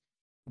 20s,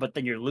 but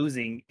then you're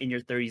losing in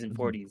your 30s and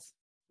 40s.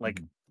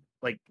 Like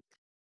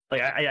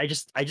I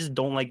just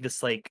don't like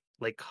this like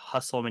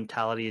hustle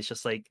mentality. It's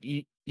just like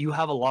you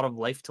have a lot of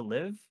life to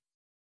live.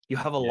 You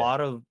have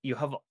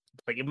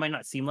like, it might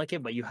not seem like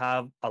it, but you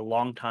have a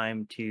long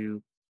time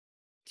to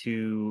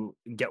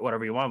get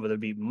whatever you want, whether it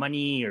be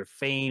money or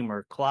fame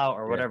or clout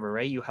or whatever,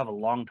 right? You have a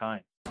long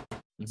time.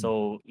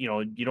 So, you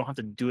don't have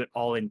to do it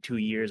all in 2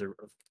 years or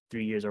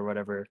 3 years or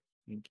whatever.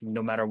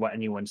 No matter what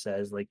anyone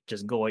says, like,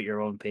 just go at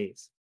your own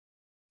pace.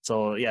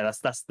 So yeah,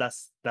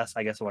 that's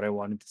I guess what I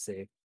wanted to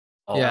say.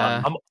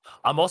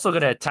 I'm also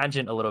gonna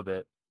tangent a little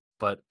bit,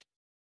 but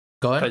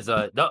go ahead.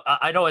 Because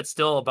I know it's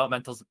still about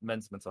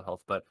men's mental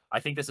health, but I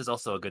think this is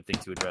also a good thing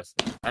to address,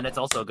 and it's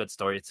also a good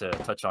story to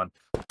touch on.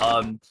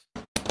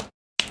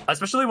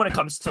 Especially when it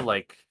comes to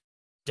like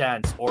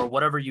dance or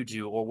whatever you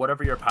do or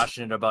whatever you're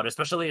passionate about,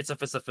 especially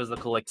if it's a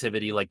physical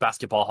activity like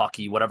basketball,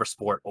 hockey, whatever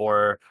sport,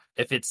 or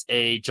if it's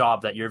a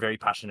job that you're very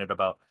passionate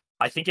about.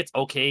 I think it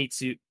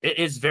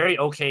is very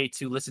okay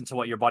to listen to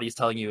what your body is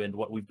telling you and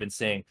what we've been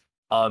saying.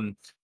 I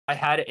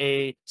had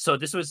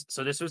this was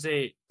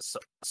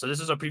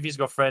a previous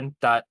girlfriend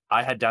that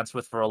I had danced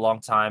with for a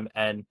long time,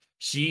 and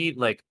she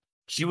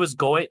was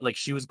going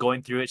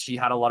through it. She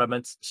had a lot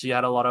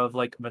of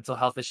like mental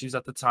health issues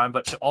at the time,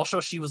 but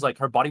she was like,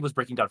 her body was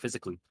breaking down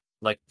physically.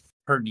 Like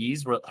her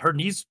knees,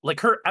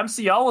 like her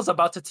MCL was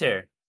about to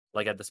tear,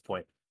 like at this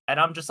point. And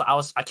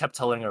I kept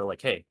telling her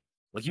like, hey,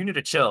 like you need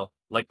to chill.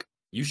 Like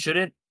you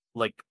shouldn't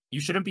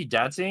be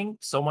dancing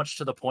so much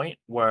to the point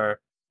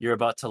where you're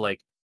about to like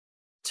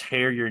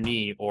tear your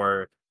knee,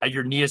 or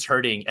your knee is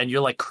hurting and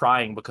you're like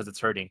crying because it's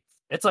hurting.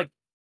 It's like,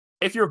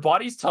 if your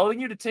body's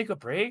telling you to take a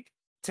break,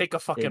 take a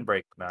fucking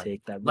break, man.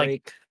 Take that break.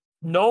 Like,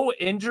 no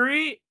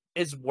injury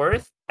is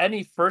worth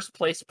any first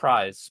place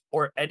prize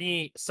or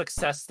any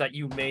success that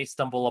you may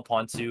stumble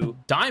upon to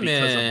diamond.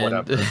 Because of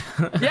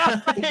whatever.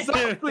 Yeah,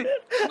 exactly.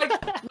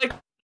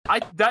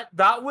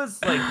 That was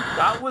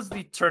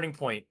the turning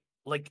point.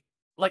 Like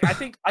I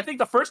think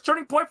the first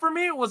turning point for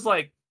me was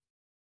like,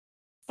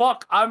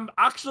 fuck, I'm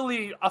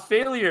actually a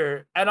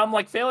failure, and I'm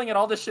like failing at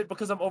all this shit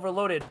because I'm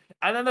overloaded.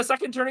 And then the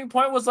second turning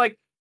point was like,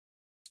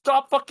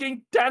 stop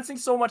fucking dancing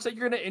so much that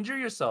you're gonna injure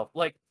yourself.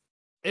 Like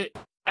it,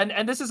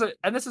 and this is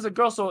a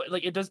girl, so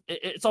like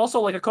it's also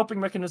like a coping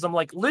mechanism.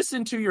 Like,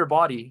 listen to your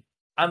body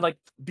and like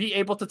be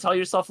able to tell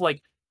yourself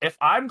like, if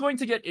I'm going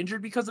to get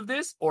injured because of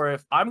this, or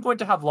if I'm going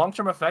to have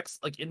long-term effects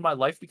like in my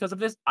life because of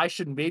this, I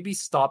should maybe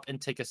stop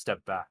and take a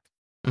step back.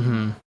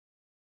 Mm-hmm.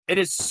 It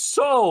is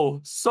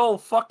so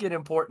fucking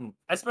important,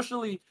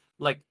 especially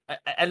like,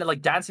 and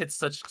like dance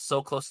hits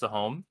so close to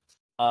home.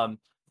 And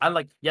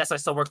like, yes, I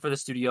still work for the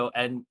studio,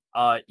 and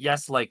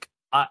yes, like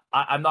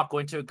I'm not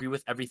going to agree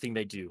with everything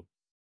they do,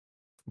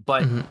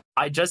 but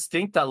I just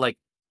think that like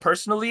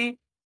personally,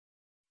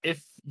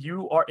 if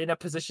you are in a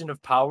position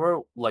of power,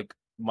 like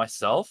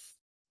myself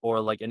or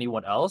like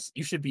anyone else,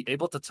 you should be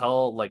able to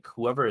tell like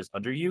whoever is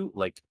under you,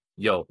 like,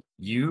 yo,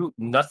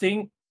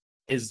 nothing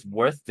is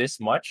worth this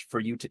much for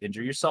you to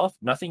injure yourself.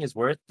 Nothing is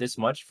worth this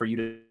much for you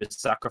to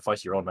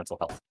sacrifice your own mental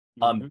health.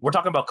 We're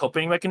talking about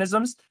coping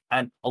mechanisms,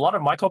 and a lot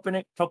of my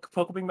coping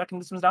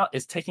mechanisms now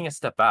is taking a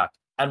step back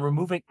and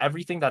removing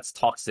everything that's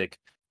toxic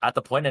at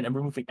the point and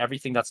removing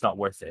everything that's not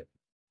worth it.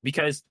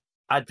 Because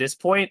at this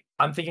point,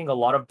 I'm thinking a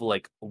lot of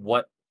like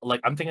what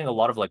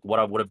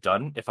I would have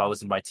done if I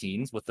was in my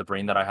teens with the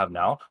brain that I have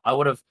now.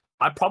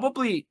 I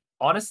probably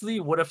honestly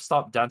would have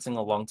stopped dancing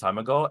a long time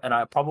ago, and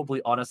I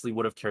probably honestly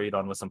would have carried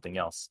on with something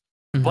else.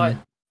 But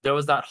there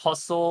was that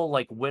hustle,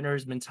 like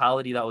winners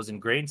mentality that was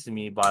ingrained to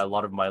me by a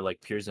lot of my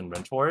like peers and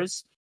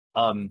mentors.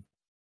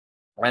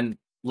 And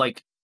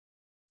like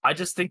I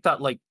just think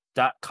that like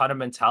that kind of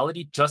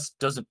mentality just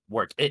doesn't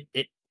work. It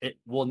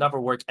will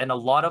never work. And a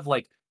lot of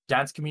like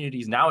dance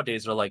communities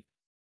nowadays are like,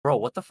 bro,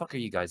 what the fuck are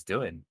you guys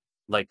doing?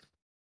 Like,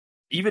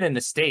 even in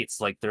the States,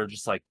 like they're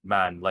just like,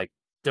 man, like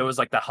there was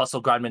like that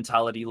hustle grind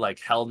mentality, like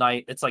hell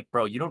night. It's like,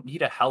 bro, you don't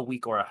need a hell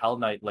week or a hell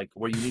night, like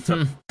where you need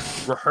to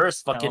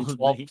rehearse fucking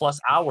 12 plus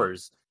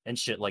hours and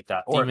shit like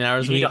that. Or Demon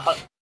hours you need a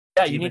week.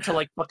 you need to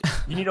like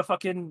you need to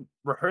fucking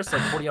rehearse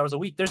like 40 hours a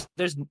week.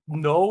 There's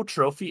no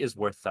trophy is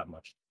worth that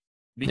much.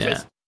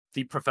 Because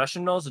the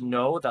professionals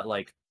know that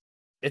like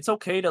it's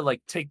okay to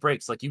like take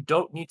breaks. Like you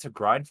don't need to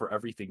grind for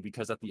everything,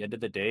 because at the end of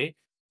the day,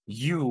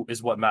 you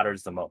is what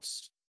matters the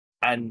most.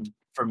 And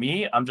for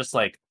me, I'm just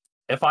like,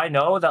 if I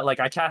know that like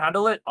I can't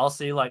handle it, I'll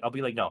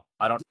be like, no,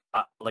 I don't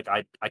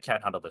I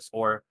can't handle this.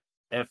 Or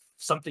if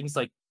something's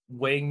like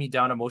weighing me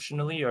down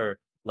emotionally or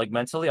like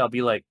mentally, I'll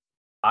be like,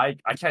 I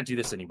can't do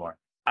this anymore.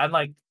 And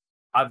like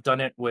I've done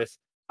it with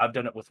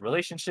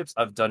relationships,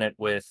 I've done it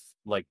with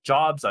like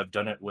jobs, I've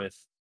done it with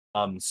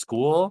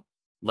school,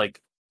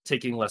 like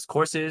taking less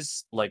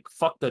courses, like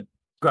fuck the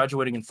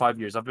graduating in 5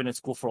 years. I've been in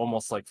school for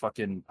almost like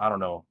fucking, I don't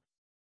know,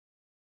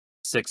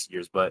 6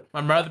 years, but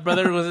My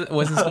brother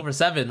was in school for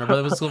 7. My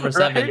brother was in school for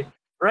 7.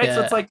 Right?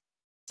 Yeah.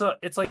 So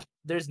it's like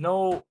there's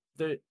no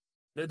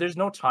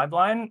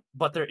timeline,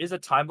 but there is a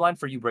timeline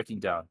for you breaking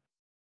down.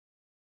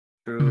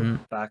 True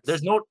facts.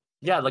 There's no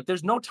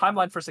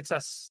timeline for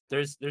success.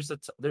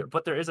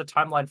 But there is a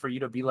timeline for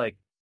you to be like,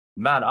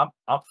 man, I'm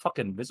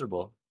fucking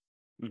miserable.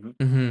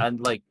 And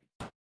like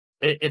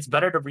it's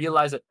better to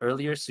realize it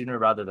earlier, sooner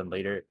rather than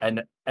later.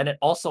 And it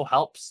also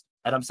helps,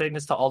 and I'm saying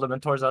this to all the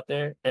mentors out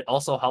there, it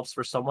also helps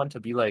for someone to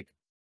be like,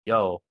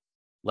 yo,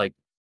 like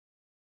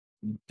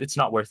it's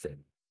not worth it.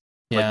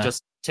 Like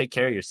just take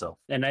care of yourself.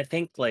 And I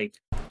think like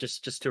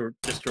just to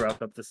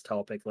wrap up this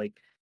topic, like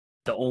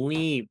the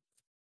only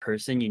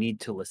person you need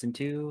to listen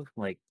to,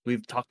 like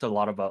we've talked a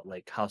lot about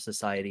like how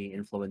society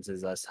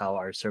influences us, how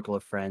our circle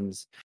of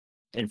friends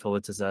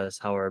influences us,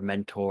 how our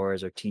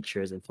mentors or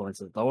teachers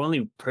influence us. The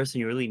only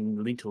person you really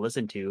need to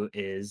listen to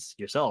is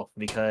yourself,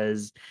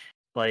 because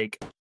like,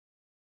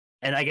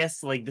 and I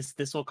guess like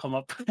this will come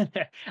up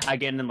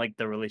again in like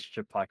the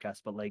relationship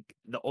podcast, but like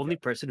the only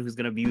person who's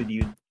gonna be with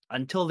you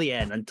until the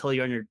end, until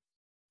you're on your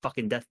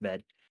fucking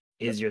deathbed,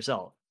 is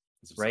yourself,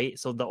 right?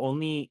 So the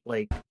only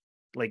like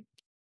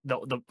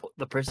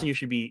the person you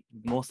should be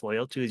most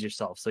loyal to is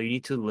yourself. So you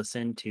need to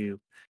listen to,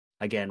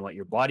 again, what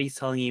your body's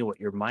telling you,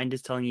 what your mind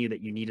is telling you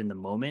that you need in the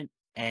moment,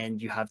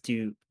 and you have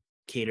to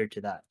cater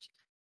to that,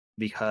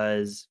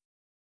 because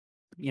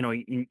you know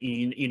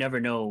you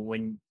never know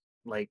when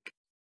like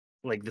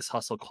this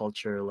hustle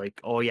culture, like,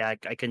 oh yeah,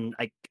 I can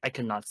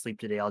not sleep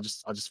today, I'll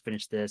just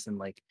finish this, and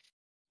like,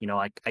 you know,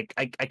 I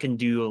can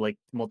do like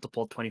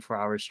multiple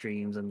 24-hour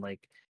streams and like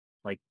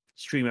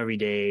stream every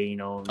day, you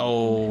know,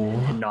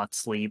 and not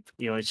sleep,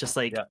 you know. It's just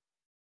like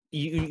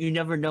you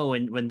never know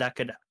when that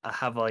could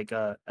have like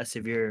a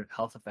severe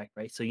health effect,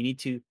 right? So you need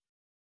to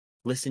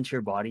listen to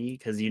your body,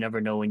 because you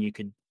never know when you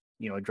could,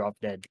 you know, drop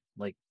dead,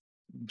 like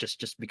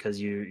just because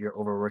you're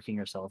overworking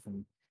yourself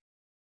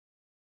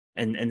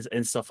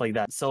and stuff like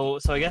that. So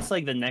I guess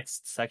like the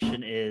next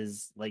section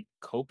is like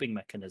coping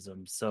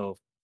mechanisms. So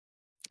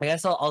I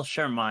guess I'll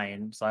share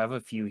mine. So I have a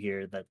few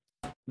here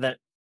that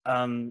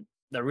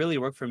really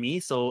work for me.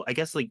 So I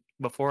guess like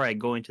before I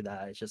go into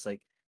that, it's just like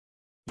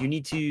you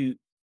need to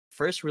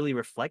first really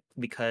reflect,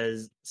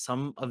 because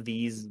some of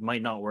these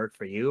might not work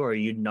for you, or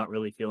you're not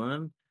really feeling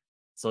them.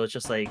 So it's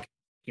just like,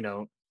 you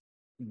know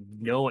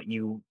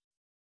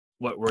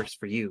what works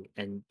for you,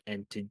 and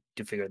to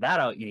figure that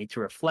out, you need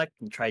to reflect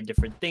and try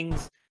different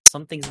things.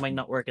 Some things might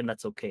not work, and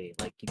that's okay.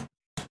 Like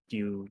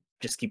you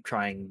just keep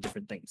trying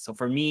different things. So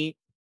for me,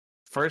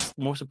 first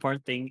most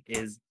important thing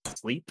is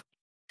sleep.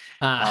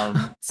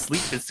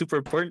 Sleep is super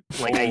important.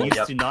 Like I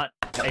used to not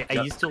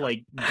I used to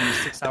like do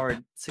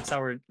 6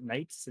 hour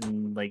nights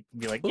and like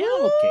be like, yeah,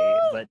 I'm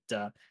okay,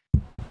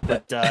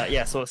 but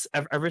yeah, so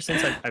ever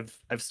since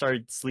I've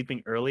started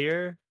sleeping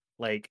earlier,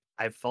 like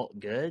I've felt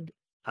good.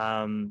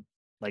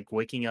 Like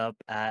waking up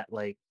at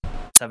like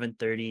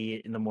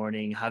 7:30 in the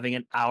morning, having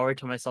an hour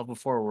to myself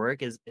before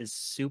work is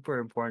super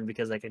important,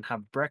 because I can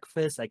have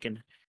breakfast, I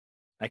can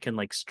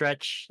like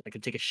stretch, I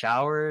can take a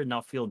shower,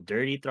 not feel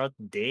dirty throughout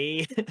the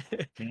day.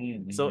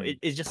 So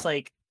it's just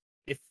like,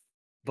 if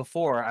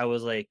before I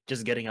was like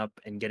just getting up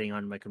and getting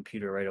on my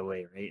computer right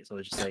away, right? So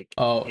it's just like,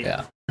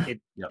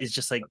 it's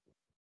just like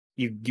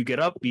you get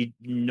up, you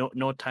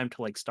no time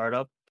to like start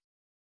up.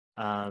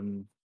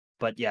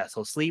 But yeah,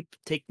 so sleep,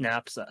 take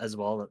naps as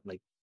well,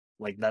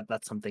 like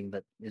that's something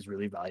that is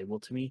really valuable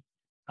to me.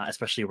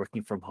 especially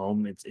working from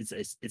home.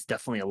 It's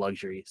definitely a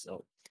luxury.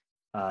 So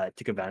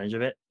took advantage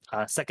of it.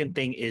 Second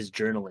thing is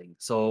journaling.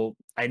 So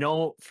I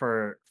know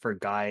for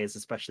guys,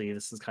 especially,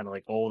 this is kind of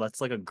like, oh,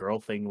 that's like a girl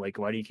thing. Like,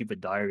 why do you keep a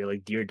diary?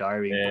 Like, dear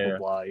diary, blah blah Yeah.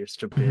 blah. You're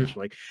such a Mhm. bitch.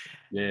 Like,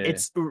 Yeah.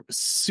 it's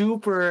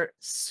super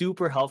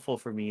super helpful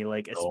for me.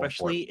 Like, So important.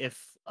 especially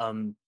if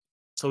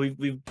so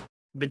we've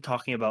been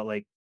talking about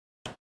like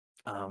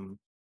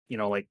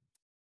like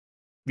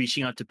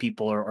reaching out to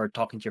people or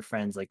talking to your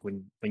friends like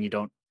when you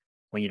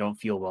don't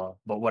feel well.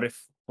 But what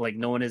if like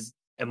no one is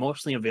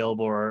emotionally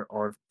available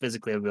or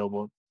physically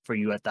available for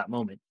you at that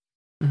moment?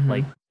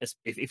 Like Mhm.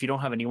 if you don't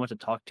have anyone to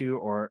talk to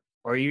or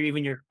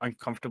you're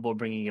uncomfortable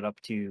bringing it up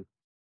to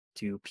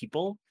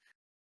people,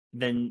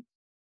 then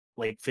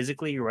like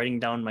physically writing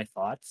down my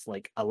thoughts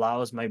like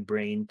allows my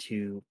brain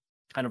to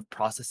kind of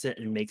process it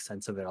and make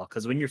sense of it all.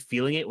 Because when you're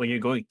feeling it, when you're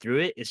going through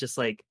it, it's just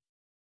like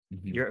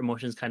Mhm. your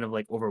emotions kind of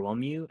like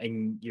overwhelm you,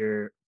 and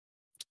your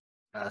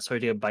sorry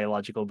to get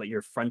biological, but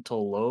your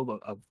frontal lobe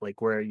of like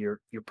where you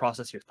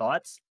process your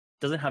thoughts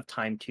doesn't have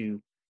time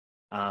to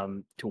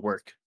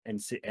work and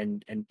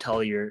tell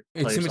It's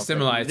too much yourself that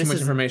stimuli, too this much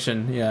is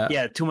information. Yeah.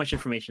 yeah, too much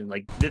information.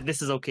 Like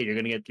this is okay, you're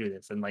gonna get through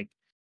this. And like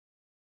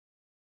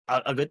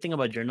a good thing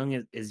about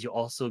journaling is you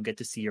also get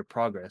to see your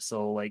progress.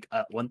 So like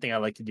one thing I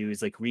like to do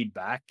is like read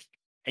back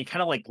and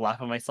kind of like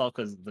laugh at myself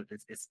because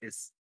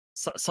it's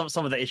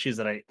some of the issues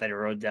that I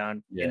wrote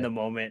down in Yeah. the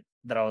moment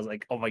that I was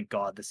like, oh my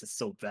god, this is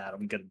so bad,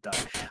 I'm gonna die.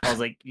 I was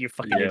like, you're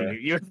fucking Yeah.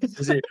 idiot, you're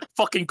Is it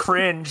fucking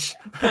cringe?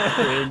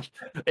 cringe.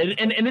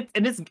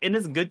 And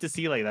it's good to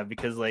see like that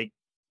because like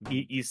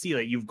you see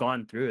like you've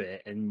gone through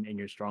it and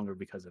you're stronger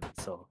because of it.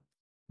 So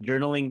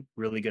journaling,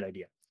 really good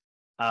idea.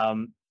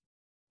 Um,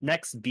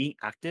 Next, being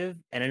active.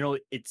 And I know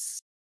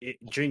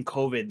during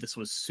COVID, this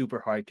was super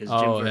hard because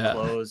gyms Oh were yeah.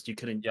 closed. You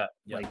couldn't Yeah.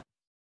 Yeah. like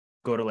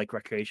go to like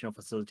recreational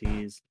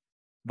facilities.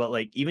 But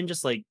like even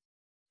just like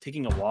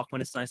taking a walk when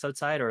it's nice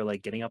outside or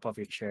like getting up off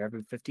your chair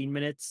every 15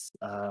 minutes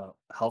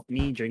helped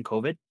me during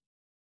COVID.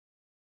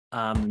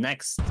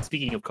 Next,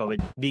 speaking of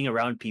COVID, being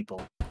around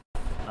people.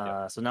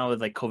 So now with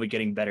like COVID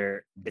getting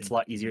better, it's a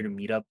lot easier to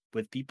meet up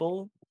with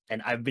people.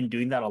 And I've been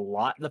doing that a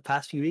lot the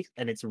past few weeks,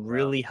 and it's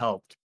really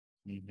helped.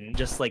 Mhm.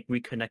 Just like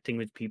reconnecting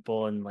with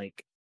people and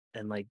like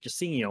just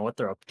seeing what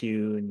they're up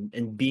to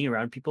and being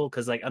around people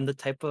because like I'm the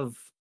type of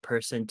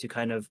person to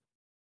kind of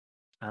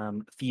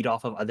feed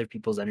off of other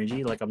people's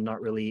energy. Like I'm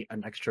not really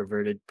an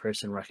extroverted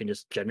person where I can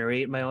just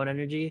generate my own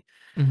energy.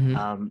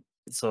 Mhm.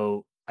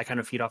 So I kind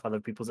of feed off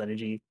other people's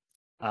energy.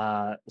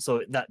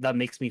 So that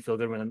makes me feel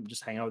good when I'm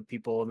just hanging out with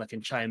people and I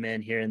can chime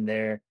in here and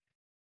there.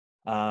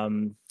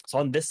 So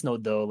on this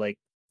note though, like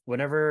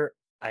whenever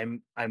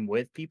I'm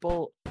with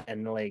people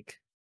and like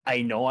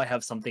I know I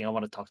have something I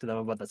want to talk to them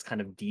about that's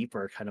kind of deep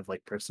or kind of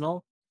like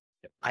personal,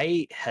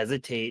 I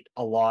hesitate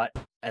a lot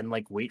and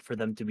like wait for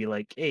them to be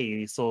like,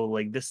 hey, so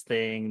like this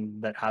thing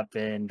that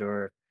happened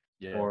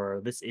Yeah. or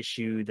this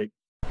issue that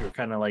you're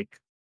kind of like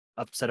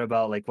upset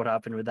about, like what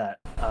happened with that.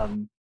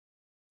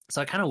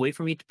 So I kind of wait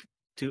for me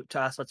to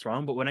ask what's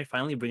wrong, but when I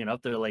finally bring it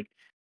up, they're like,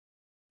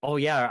 oh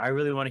yeah, I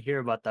really want to hear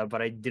about that,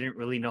 but I didn't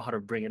really know how to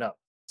bring it up.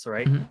 So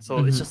right. Mhm. So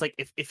it's Mhm. just like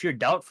if you're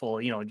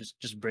doubtful,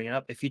 just bring it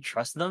up. If you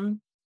trust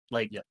them,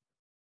 like Yeah.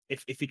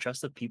 if you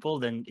trust the people,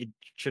 then it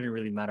shouldn't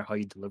really matter how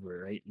you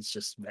deliver, right? It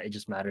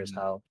just matters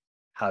Mhm.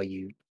 how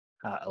you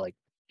like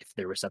if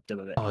they're receptive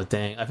of it. Oh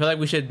dang! I feel like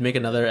we should make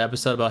another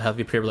episode about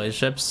healthy peer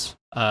relationships.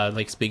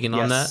 Like speaking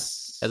on that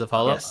Yes. as a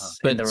follow up. Yes.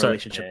 In the But sorry.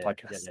 relationship Yeah.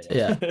 podcast.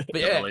 Yeah. But The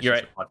yeah, you're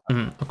right. relationship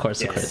podcast. Of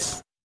course, of Yes.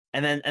 course.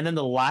 And then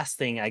the last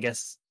thing, I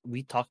guess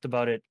we talked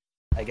about it,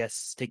 I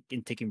guess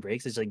taking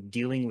breaks is like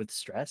dealing with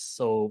stress.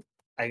 So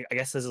I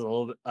guess this is a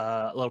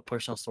little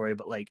personal story,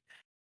 but like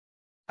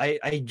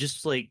I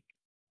just like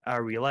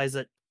realize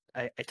that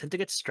I tend to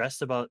get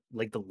stressed about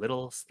like the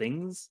littlest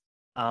things.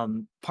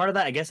 Part of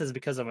that I guess is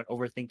because I'm an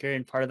overthinker,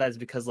 and part of that is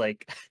because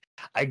like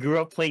I grew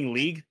up playing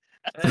League.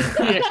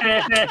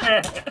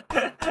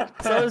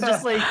 So it's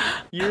just like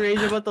you're age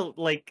about the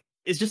like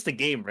it's just a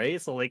game, right?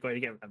 So like when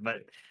you get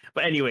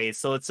but anyway,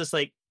 so it's just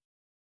like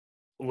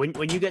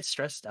when you get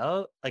stressed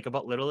out like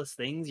about littlest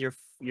things,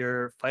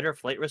 your fight or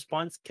flight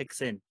response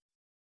kicks in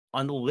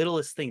on the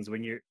littlest things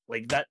when you're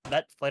like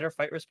that flight or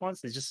fight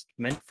response is just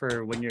meant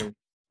for when you're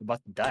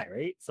about to die,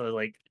 right? So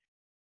like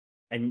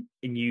and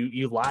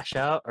you lash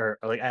out or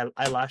like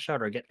I lash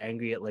out or get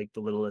angry at like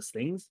the littlest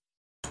things.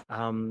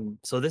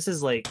 So this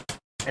is like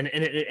and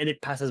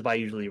it passes by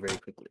usually very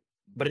quickly,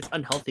 but it's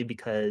unhealthy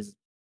because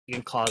it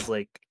can cause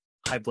like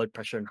high blood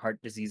pressure and heart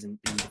disease in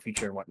the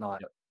future and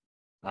whatnot.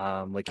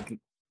 Like it can,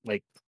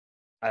 like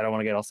I don't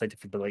want to get all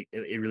scientific, but like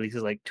it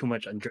releases like too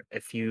much.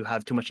 If you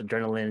have too much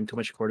adrenaline and too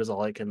much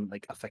cortisol, it can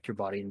like affect your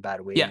body in a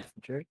bad way in Yeah.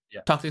 the future.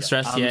 Toxic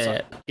stress. Yeah,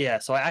 So, yeah.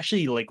 so I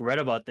actually like read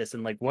about this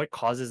and like what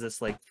causes this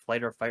like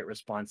flight or fight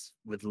response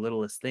with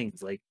littlest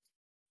things. Like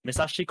it's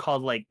actually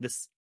called like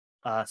this.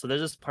 So there's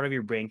this part of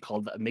your brain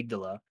called the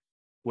amygdala,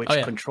 which Oh,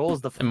 yeah.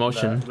 controls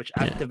Emotion. which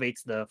Yeah.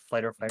 activates the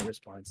flight or fight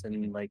response,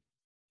 and like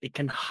it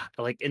can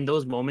like in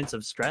those moments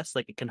of stress,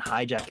 like it can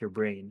hijack your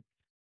brain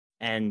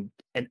and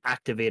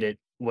activate it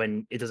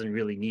when it doesn't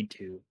really need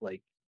to.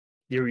 Like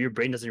your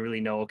brain doesn't really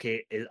know.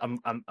 Okay,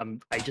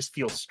 I just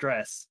feel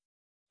stress.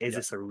 Is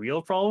this a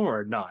real problem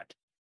or not?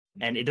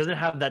 And it doesn't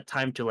have that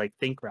time to like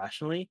think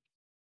rationally,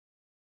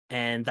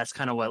 and that's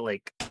kind of what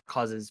like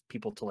causes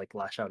people to like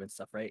lash out and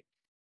stuff, right?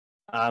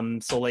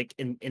 So like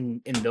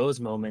in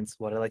those moments,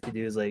 what I like to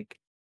do is like,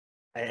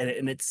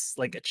 and it's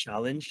like a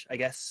challenge, I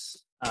guess,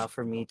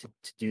 for me to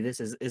do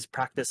this is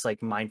practice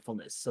like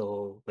mindfulness.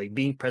 So like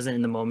being present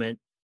in the moment,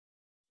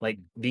 like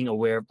being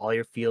aware of all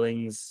your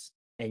feelings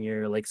and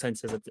your like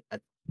senses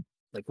at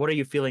like what are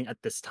you feeling at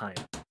this time,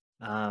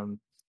 um,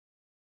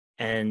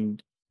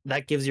 and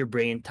that gives your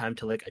brain time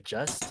to like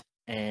adjust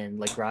and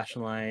like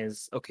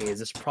rationalize. Okay, is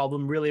this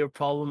problem really a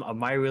problem?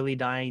 Am I really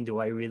dying? Do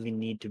I really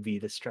need to be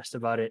this stressed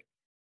about it?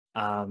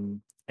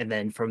 And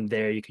then from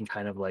there you can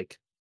kind of like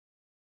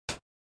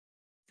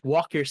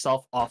walk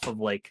yourself off of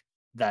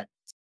that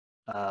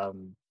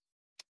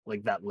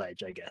like that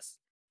ledge, I guess.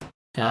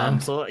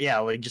 So yeah,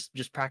 like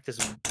just practice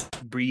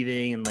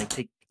breathing and like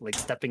take like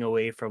stepping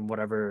away from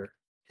whatever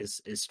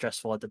is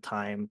stressful at the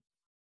time.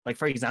 Like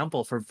for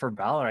example, for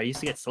Valor, I used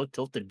to get so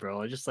tilted,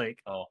 bro. I just like,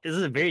 this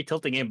is a very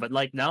tilting game, but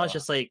like now it's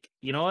just like,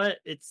 you know what?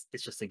 It's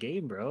just a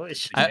game, bro. It's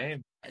just a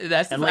game.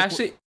 That's And, like,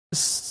 actually.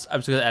 I'm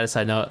just gonna add a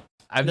side note.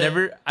 I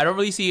don't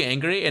really see you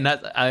angry, and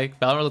that I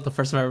Valor, like the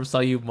first time I ever saw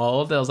you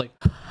mauled, I was like,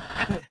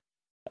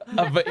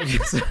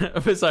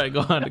 but sorry,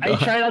 go on. I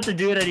try not to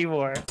do it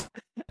anymore.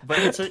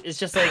 But it's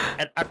just like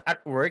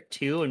at work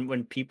too, and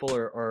when people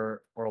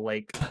or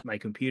like my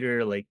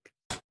computer like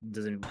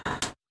doesn't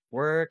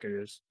work,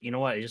 or just, you know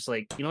what, it's just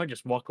like, you know,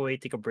 just walk away,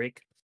 take a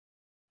break.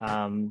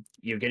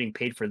 You're getting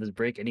paid for this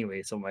break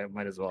anyway, so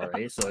might as well,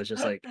 right? So it's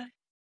just like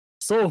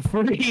so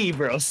free,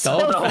 bro. So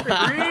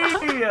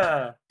free.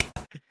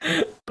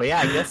 But yeah,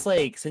 I guess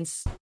like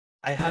since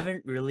I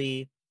haven't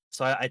really,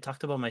 so I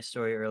talked about my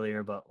story earlier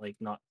about like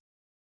not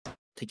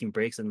taking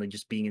breaks and like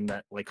just being in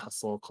that like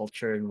hustle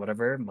culture and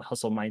whatever,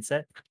 hustle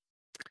mindset.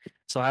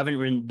 So I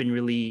haven't been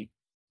really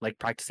like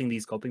practicing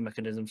these coping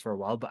mechanisms for a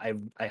while, but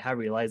I have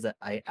realized that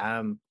I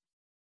am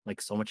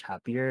like so much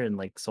happier and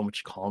like so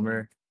much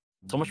calmer,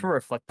 so much more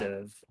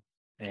reflective,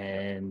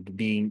 and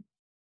being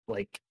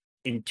like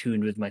in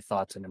tune with my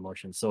thoughts and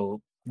emotions.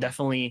 So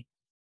definitely,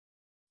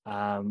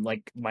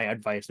 like my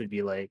advice would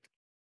be like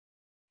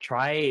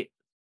try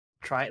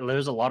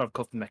there's a lot of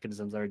coping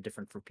mechanisms that are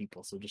different for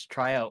people, so just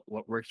try out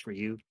what works for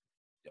you.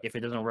 If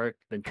it doesn't work,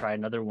 then try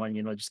another one,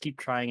 you know, just keep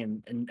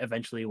trying, and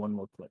eventually one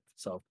will click.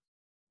 So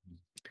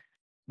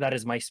that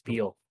is my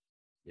spiel.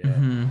 Yeah.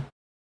 Mm-hmm.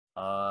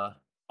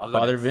 I'll go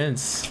Father next.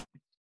 Vince.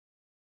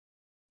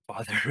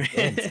 Father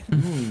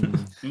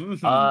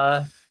Vince.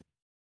 I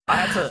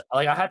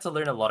had to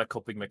learn a lot of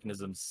coping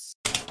mechanisms,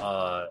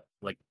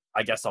 like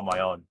I guess on my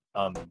own,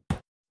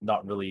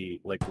 not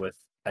really like with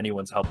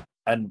anyone's help,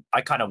 and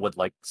I kind of would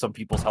like some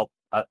people's help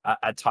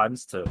at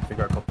times to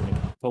figure out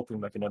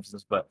coping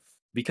mechanisms, but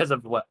because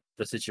of what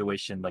the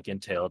situation like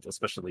entailed,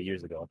 especially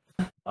years ago,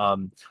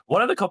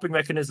 one of the coping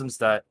mechanisms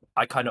that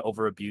I kind of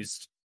over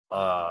abused,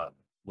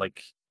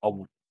 like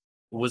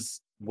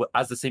was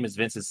as the same as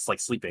Vince, is like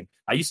sleeping.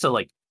 I used to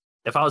like,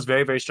 if I was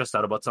very, very stressed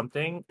out about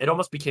something, it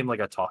almost became like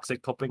a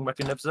toxic coping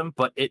mechanism,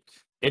 but it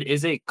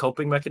is a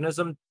coping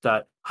mechanism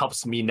that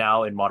helps me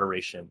now in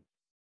moderation.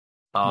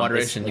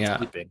 Moderation, it's yeah.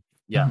 Sleeping.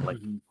 Yeah,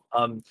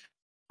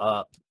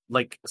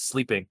 like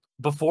sleeping.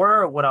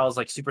 Before, when I was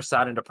like super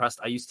sad and depressed,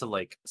 I used to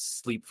like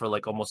sleep for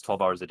like almost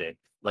 12 hours a day,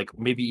 like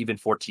maybe even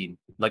 14.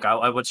 Like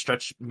I would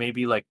stretch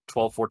maybe like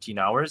 12, 14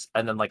 hours,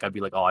 and then like I'd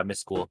be like, oh, I miss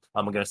school,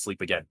 I'm gonna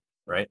sleep again,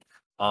 right?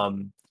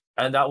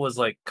 And that was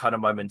like kind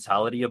of my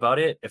mentality about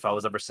it. If I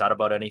was ever sad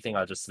about anything,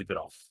 I'd just sleep it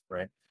off,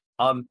 right?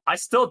 I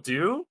still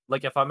do.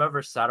 Like if I'm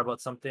ever sad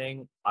about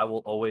something, I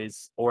will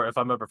always, or if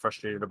I'm ever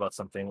frustrated about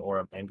something or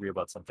I'm angry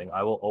about something,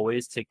 I will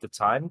always take the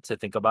time to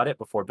think about it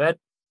before bed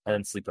and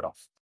then sleep it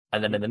off.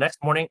 And then in the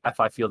next morning, if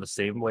I feel the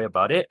same way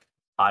about it,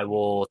 I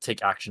will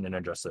take action and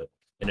address it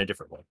in a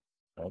different way,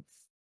 right?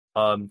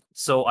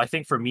 So I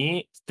think for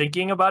me,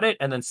 thinking about it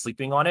and then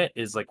sleeping on it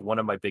is like one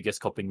of my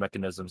biggest coping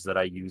mechanisms that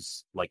I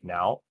use like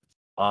now,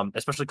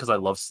 especially because I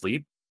love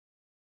sleep,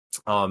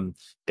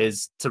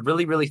 is to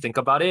really, really think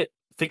about it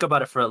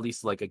for at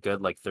least like a good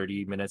like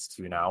 30 minutes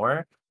to an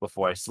hour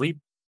before I sleep.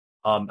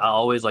 I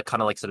always like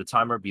kind of like set a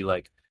timer, be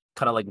like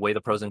kind of like weigh the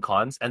pros and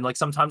cons, and like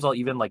sometimes I'll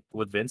even like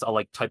with Vince, I'll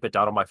like type it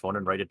down on my phone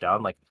and write it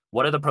down, like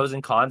what are the pros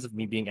and cons of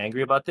me being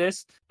angry about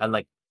this, and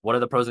like what are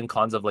the pros and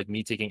cons of like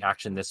me taking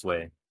action this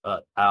way,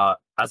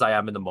 as I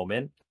am in the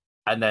moment,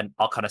 and then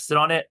I'll kind of sit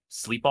on it,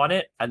 sleep on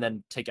it, and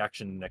then take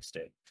action the next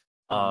day.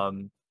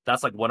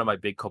 That's like one of my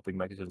big coping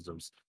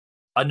mechanisms.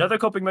 Another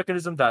coping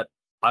mechanism that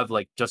I've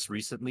like just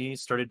recently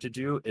started to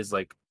do is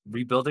like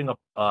rebuilding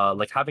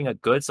like having a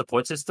good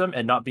support system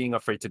and not being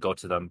afraid to go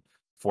to them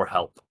for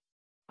help.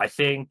 I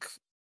think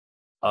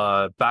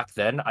back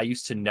then I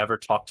used to never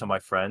talk to my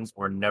friends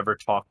or never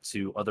talk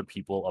to other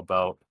people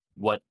about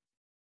what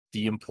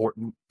the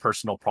important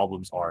personal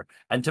problems are.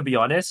 And to be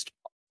honest,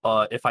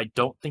 if I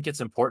don't think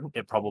it's important,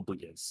 it probably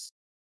is.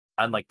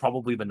 and like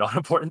probably the not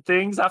important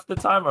things half the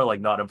time are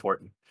like not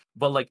important.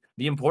 But like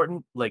the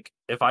important, like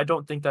if I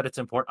don't think that it's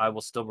important, I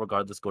will still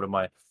regardless go to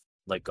my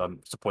like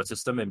support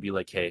system and be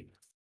like, hey,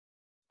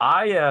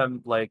 I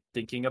am like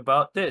thinking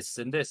about this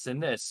and this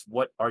and this.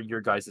 What are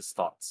your guys'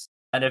 thoughts?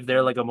 And if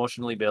they're like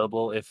emotionally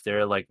available, if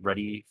they're like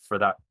ready for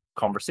that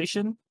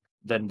conversation,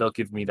 then they'll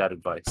give me that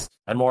advice.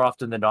 And more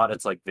often than not,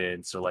 it's like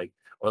Vince or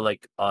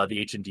the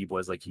H&D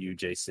boys like you,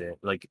 Jason,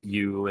 like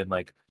you and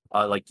like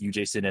you,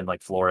 Jason, and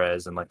like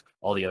Flores and like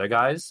all the other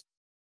guys.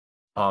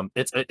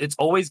 It's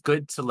always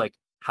good to like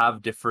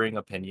have differing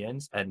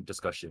opinions and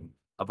discussion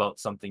about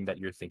something that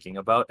you're thinking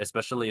about,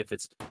 especially if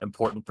it's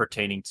important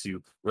pertaining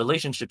to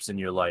relationships in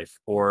your life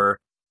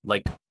or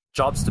like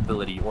job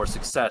stability or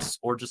success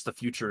or just the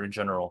future in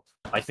general.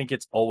 I think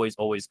it's always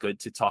good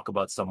to talk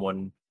about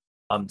someone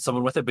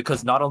with it,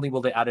 because not only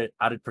will they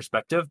added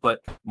perspective,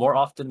 but more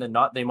often than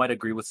not they might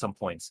agree with some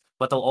points,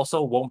 but they'll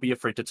also won't be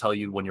afraid to tell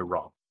you when you're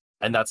wrong,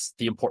 and that's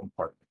the important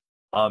part.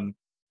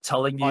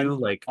 Telling you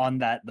like on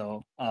that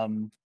though.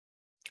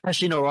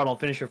 Actually, no,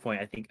 Ronald, finish your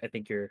point. I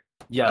think you're.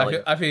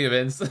 Yeah, I feel you,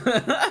 Vince.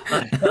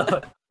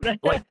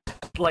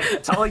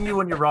 like telling you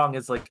when you're wrong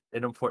is like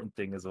an important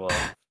thing as well.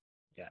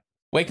 Yeah.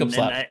 Wake up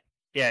slap.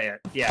 Yeah.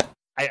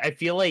 I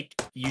feel like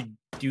you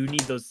do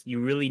need those. You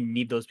really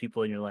need those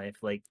people in your life,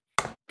 like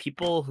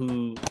people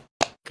who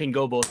can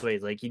go both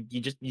ways. Like you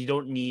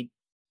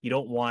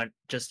don't want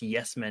just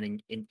yes men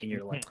in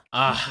your life.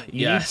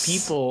 You need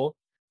people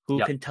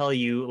who can tell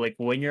you like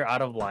when you're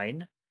out of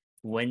line,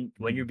 when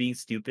you're being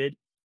stupid,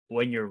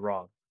 when you're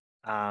wrong.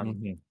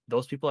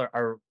 Those people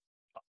are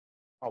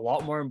a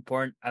lot more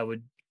important, I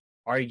would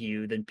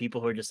argue, than people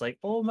who are just like,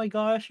 oh my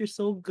gosh, you're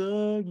so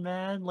good,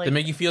 man. Like they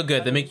make you feel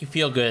good.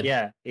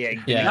 Yeah,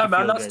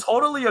 man, that's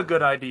totally a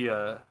good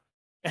idea.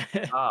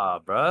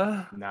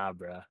 Bruh. Nah,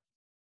 bruh.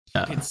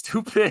 It's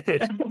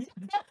stupid.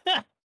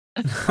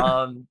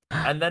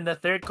 And then the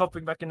third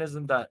coping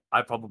mechanism that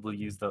I probably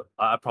use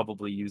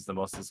the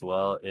most as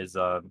well is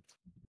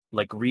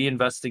like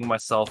reinvesting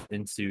myself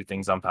into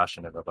things I'm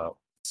passionate about.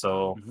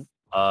 So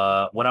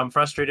when I'm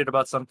frustrated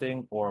about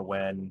something, or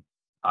when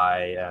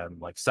I am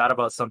like sad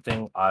about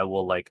something, I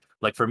will like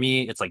for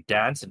me it's like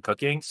dance and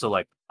cooking. So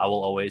like I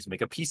will always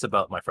make a piece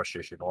about my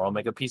frustration, or I'll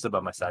make a piece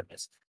about my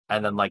sadness,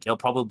 and then like it'll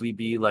probably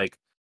be like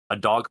a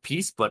dog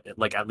piece, but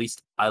like at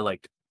least I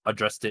like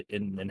addressed it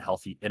in a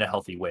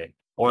healthy way.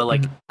 Or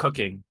like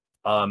cooking.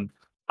 I'll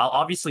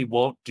obviously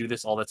won't do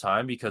this all the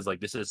time, because like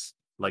this is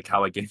like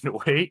how I gained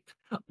weight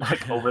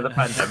like over the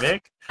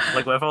pandemic.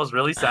 Like if I was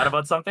really sad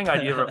about something,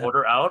 I'd either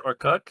order out or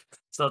cook.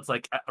 So it's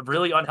like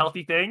really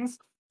unhealthy things.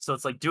 So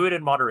it's like do it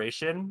in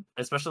moderation,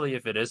 especially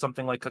if it is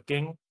something like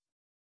cooking.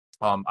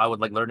 I would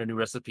like learn a new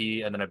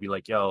recipe, and then I'd be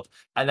like, yo,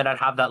 and then I'd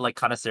have that like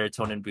kind of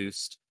serotonin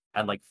boost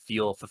and like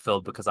feel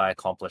fulfilled because I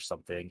accomplished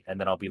something. And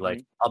then I'll be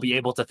like, I'll be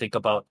able to think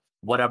about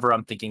whatever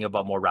I'm thinking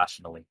about more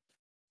rationally.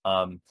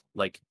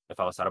 Like if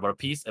I was sad about a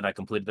piece and I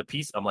completed the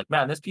piece, I'm like,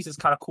 man, this piece is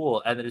kind of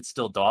cool, and then it's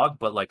still dog,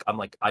 but like I'm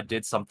like, I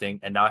did something,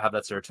 and now I have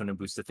that serotonin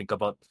boost to think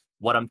about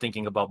what I'm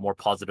thinking about more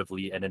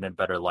positively and in a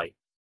better light.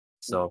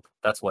 So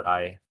that's what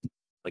I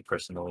like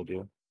personally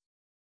do.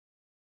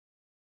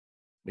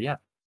 But yeah,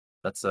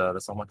 that's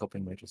all my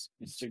coping measures.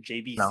 Mr.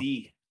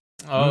 JBC.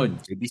 Oh,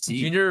 JBC.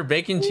 Junior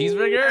Bacon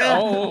Cheeseburger.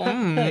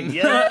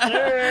 Yes,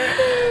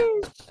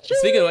 sir.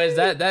 Speaking of which,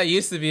 that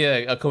used to be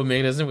a coping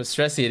mechanism with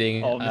stress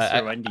eating. Oh,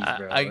 Mr. Wendy's,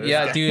 bro.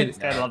 Yeah, dude. This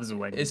guy loves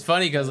Wendy's. It's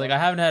funny because like I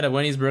haven't had a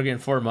Wendy's burger in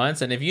 4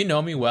 months, and if you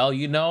know me well,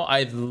 you know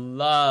I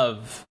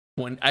love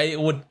when I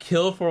would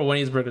kill for a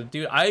Wendy's burger,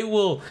 dude. I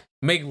will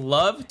make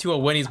love to a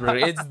Wendy's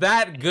burger. It's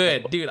that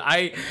good, dude.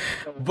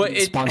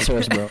 Sponsor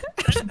us, bro.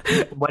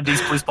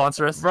 Wendy's, please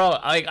sponsor us, bro.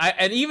 Like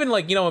and even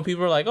like, you know, when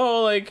people are like,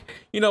 oh, like,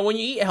 you know, when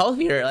you eat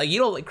healthier, like you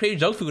don't like crave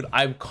junk food.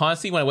 I'm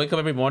constantly, when I wake up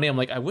every morning, I'm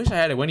like, I wish I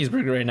had a Wendy's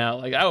burger right now.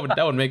 Like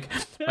that would make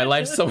my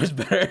life so much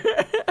better.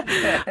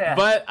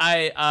 But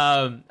I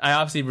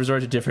obviously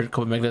resort to different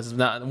coping mechanisms.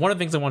 Now, one of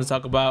the things I want to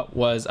talk about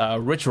was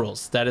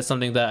rituals. That is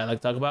something that I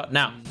like to talk about.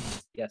 Now,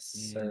 yes,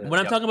 sir. When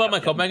I'm talking about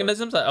my coping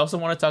mechanisms, I also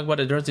want to talk about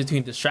the difference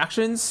between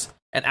distractions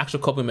and actual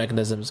coping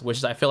mechanisms,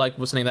 which I feel like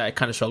was something that I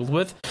kind of struggled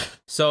with.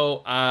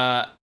 So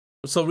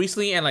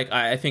recently, and like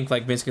I think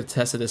like Vince could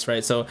attest to this,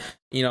 right? So,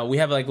 you know, we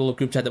have like a little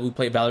group chat that we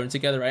play Valorant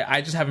together, right?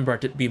 I just haven't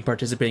been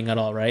participating at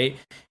all, right?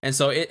 And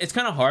so it's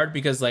kind of hard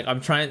because like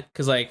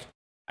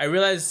I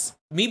realize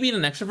me being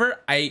an extrovert,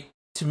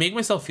 to make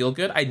myself feel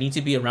good, I need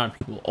to be around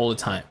people all the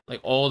time, like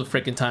all the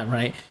freaking time,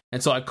 right?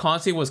 And so I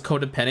constantly was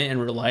codependent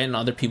and reliant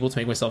on other people to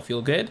make myself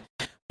feel good.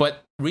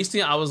 But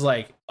recently I was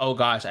like, oh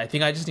gosh, I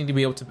think I just need to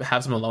be able to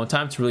have some alone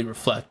time to really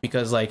reflect,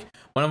 because like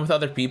when I'm with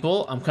other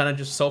people, I'm kind of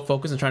just so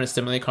focused on trying to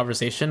stimulate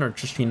conversation or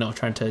just, you know,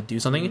 trying to do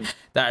something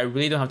that I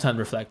really don't have time to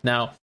reflect.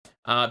 Now,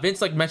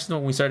 Vince like mentioned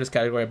when we started this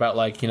category about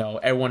like, you know,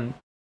 everyone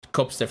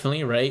copes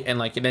differently, right? And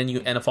like, and then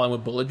you end up following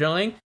with bullet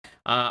journaling.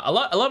 A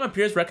lot of my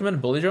peers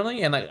recommend bullet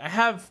journaling, and like I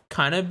have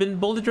kind of been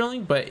bullet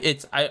journaling, but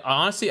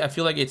I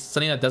feel like it's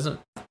something that doesn't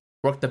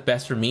work the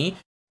best for me.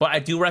 But I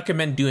do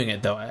recommend doing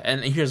it though,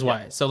 and here's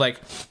why. So like,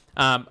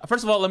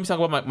 First of all, let me talk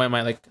about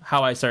my like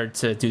how I started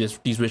to do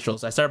these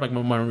rituals. I started like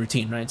my morning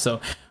routine, right?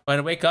 So when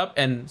I wake up,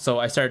 and so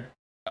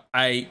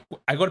I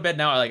go to bed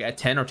now like at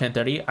 10 or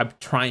 10:30. I'm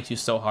trying to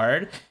so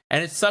hard,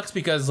 and it sucks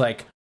because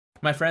like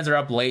my friends are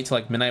up late to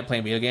like midnight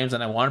playing video games,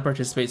 and I want to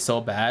participate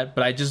so bad,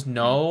 but I just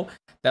know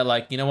that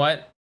like, you know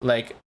what,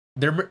 like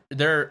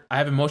they're I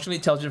have emotionally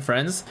intelligent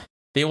friends.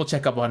 They will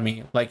check up on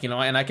me, like, you know,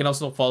 and I can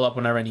also follow up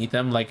whenever I need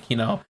them. Like, you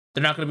know,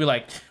 they're not gonna be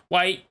like,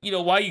 why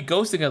are you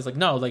ghosting us? Like,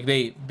 no, like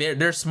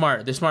they're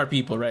smart. They're smart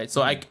people, right?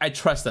 So I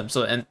trust them.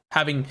 So, and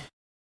having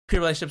peer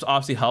relationships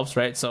obviously helps,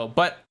 right? So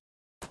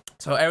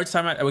every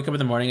time I wake up in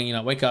the morning, you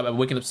know, I'm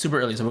waking up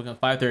super early. So I'm waking up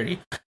 5:30.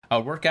 I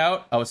would work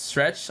out. I would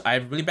stretch. I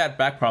have really bad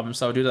back problems,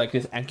 so I would do like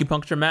this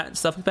acupuncture mat and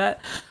stuff like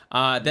that.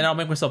 Then I'll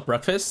make myself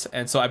breakfast,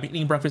 and so I've been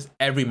eating breakfast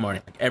every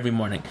morning,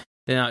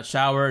 Then I'll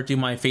shower, do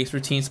my face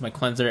routines, my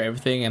cleanser,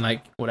 everything, and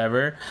like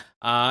whatever.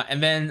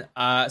 And then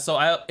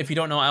if you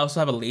don't know, I also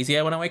have a lazy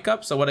eye when I wake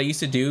up. So what I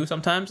used to do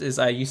sometimes is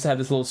I used to have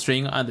this little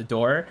string on the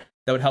door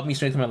that would help me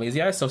strengthen my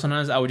lazy eye. So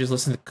sometimes I would just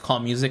listen to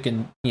calm music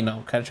and, you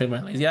know, kind of train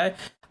my lazy eye.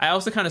 I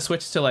also kind of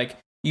switched to like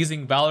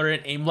using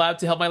Valorant Aim Lab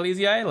to help my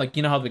lazy eye. Like,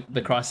 you know how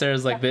the crosshair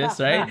is like this,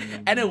 right?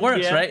 And it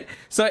works, right?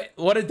 So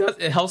what it does,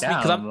 it helps me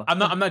because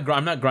I'm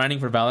not grinding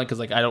for Valorant because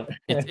like I don't.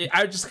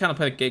 I just kind of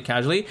play the game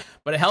casually,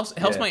 but it helps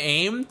my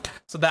aim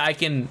so that I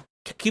can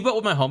keep up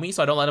with my homies,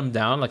 so I don't let them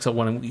down. Like, so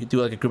when we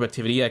do like a group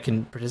activity, I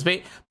can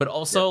participate, but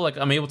also like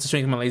I'm able to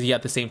strengthen my lazy eye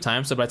at the same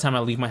time. So by the time I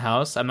leave my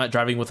house, I'm not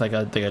driving with like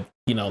a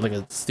you know, like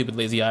a stupid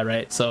lazy eye,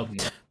 right? So,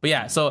 but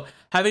yeah, so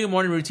having a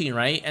morning routine,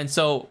 right? And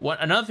so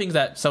another thing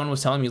that someone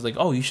was telling me is like,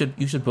 oh, you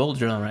should bullet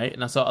journal, right?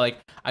 And so like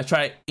I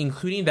try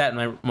including that in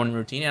my morning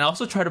routine, and I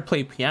also try to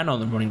play piano in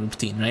the morning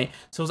routine, right?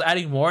 So I was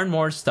adding more and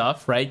more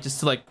stuff, right, just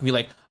to like be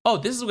like, oh,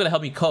 this is gonna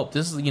help me cope.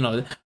 This is, you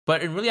know,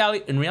 but in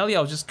reality,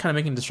 I was just kind of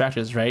making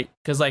distractions, right?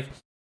 Because like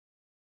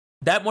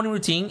that morning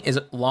routine is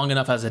long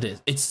enough as it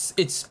is.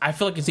 It's I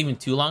feel like it's even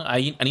too long. I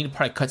need to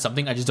probably cut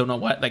something. I just don't know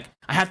what. Like,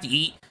 I have to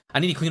eat. I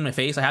need to clean my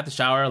face. I have to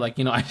shower. Like,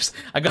 you know,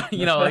 I got,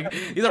 you know, like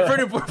these are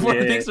pretty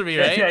important things for me,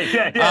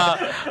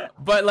 right?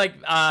 But like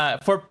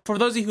for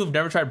those of you who've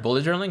never tried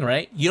bullet journaling,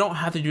 right? You don't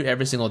have to do it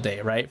every single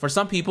day, right? For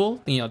some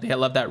people, you know, they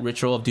love that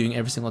ritual of doing it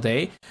every single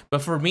day.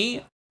 But for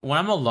me, when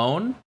I'm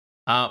alone,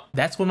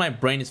 that's when my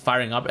brain is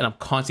firing up and I'm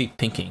constantly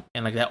thinking,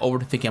 and like that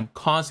overthinking, I'm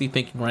constantly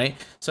thinking, right?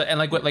 So, and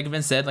like what like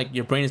Vince said, like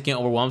your brain is getting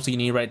overwhelmed, so you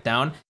need to write it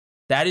down.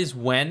 That is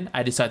when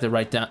I decide to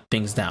write down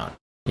things down.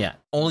 Yeah,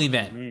 only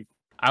then.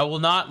 I will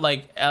not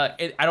like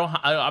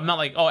I'm not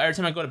like, oh, every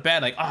time I go to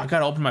bed, like, oh, I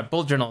gotta open my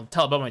bullet journal and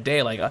tell about my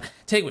day, like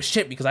take it with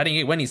shit because I didn't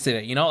get Wendy's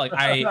today, you know? Like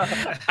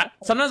I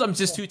sometimes I'm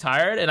just too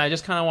tired and I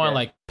just kind of want to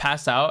like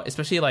pass out,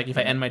 especially like if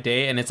I end my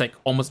day and it's like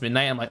almost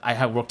midnight. I'm like, I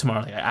have work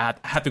tomorrow, like I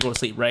have to go to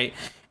sleep, right?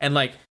 And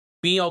like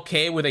being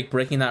okay with like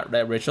breaking that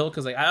ritual,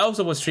 because like I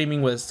also was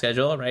streaming with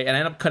schedule, right? And I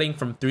ended up cutting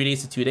from 3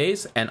 days to 2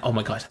 days, and oh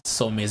my gosh, that's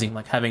so amazing.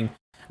 Like having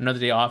another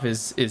day off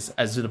is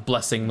as a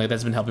blessing. Like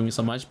that's been helping me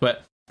so much.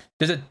 But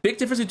there's a big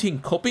difference between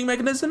coping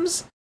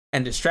mechanisms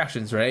and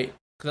distractions, right?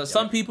 Because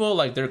some people,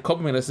 like, their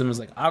coping mechanisms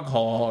like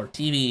alcohol or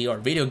TV or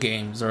video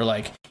games or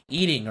like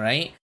eating,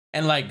 right?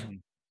 And like,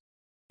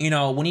 you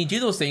know, when you do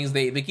those things,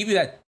 they give you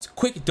that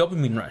quick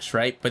dopamine rush,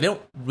 right? But they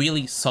don't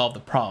really solve the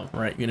problem,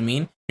 right? You know what I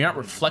mean? You're not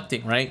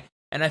reflecting, right?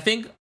 And I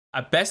think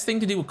a best thing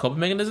to do with coping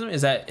mechanism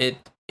is that it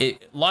a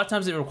lot of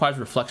times it requires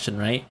reflection,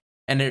 right?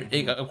 And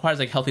it requires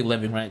like healthy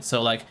living, right?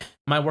 So like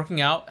my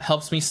working out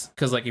helps me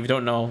because like if you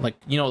don't know, like,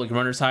 you know, like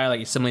runner's high,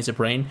 like it stimulates your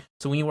brain.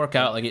 So when you work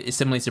out, like it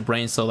stimulates your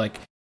brain, so like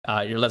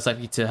you're less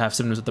likely to have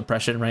symptoms of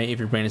depression, right? If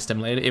your brain is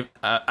stimulated. If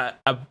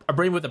a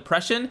brain with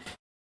depression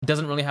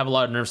doesn't really have a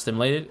lot of nerves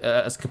stimulated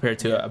as compared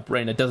to a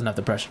brain that doesn't have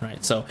depression,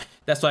 right? So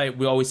that's why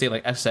we always say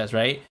like exercise,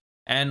 right?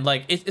 And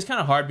like it's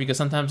kind of hard because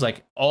sometimes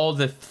like all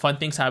the fun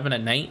things happen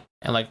at night,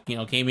 and like, you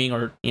know, gaming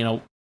or, you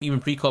know, even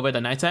pre-COVID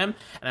at nighttime,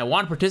 and I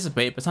want to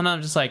participate, but sometimes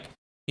I'm just like,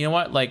 you know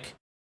what, like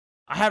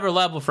I have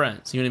reliable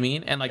friends, you know what I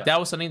mean? And like that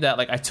was something that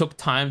like I took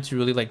time to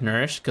really like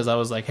nourish, because I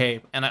was like,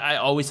 hey, and I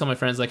always tell my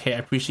friends like, hey, I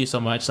appreciate you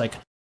so much. Like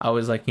I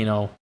was like, you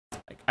know,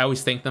 like, I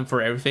always thank them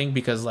for everything,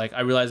 because like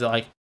I realized that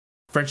like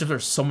friendships are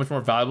so much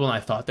more valuable than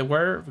I thought they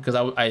were, because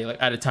I like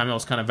at a time I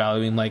was kind of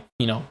valuing like,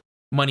 you know,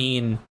 money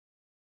and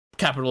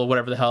capital,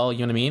 whatever the hell, you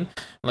know what I mean?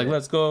 Like,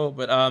 let's go.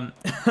 But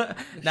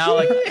now,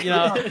 like, you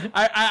know,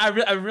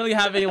 I'm really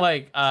having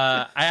like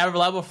I have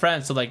reliable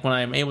friends, so like when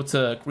I'm able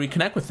to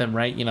reconnect with them,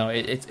 right, you know,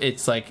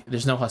 it's like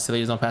there's no hostility,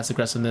 there's no passive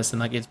aggressiveness, and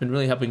like it's been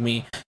really helping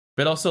me.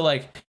 But also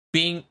like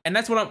being, and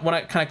that's what when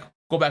I kind of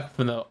go back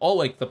from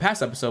the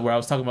past episode where I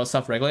was talking about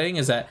self-regulating,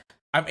 is that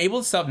I'm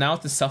able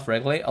to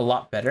self-regulate a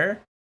lot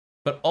better.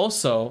 But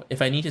also,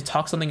 if I need to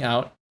talk something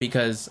out,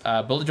 because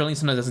bullet journaling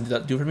sometimes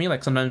doesn't do it for me,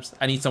 like sometimes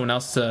I need someone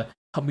else to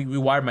help me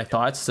rewire my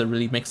thoughts to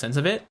really make sense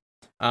of it.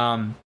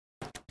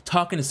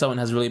 Talking to someone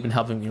has really been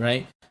helping me,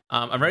 right?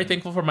 I'm very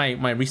thankful for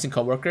my recent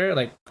coworker,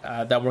 like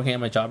that working at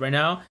my job right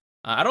now.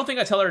 I don't think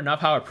I tell her enough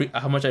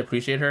how much I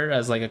appreciate her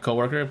as like a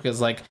coworker,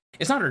 because like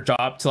it's not her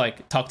job to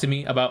like talk to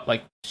me about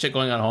like shit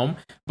going on home,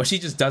 but she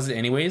just does it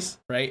anyways,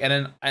 right?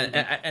 And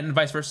then and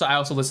vice versa. I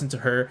also listen to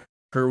her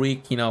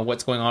week, you know,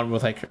 what's going on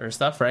with like her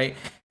stuff, right?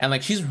 And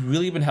like she's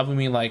really been helping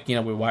me like, you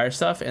know, with wire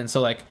stuff. And so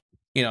like,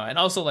 you know, and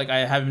also like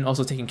I have been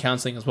also taking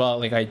counseling as well.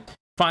 Like I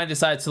finally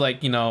decided to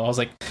like, you know, I was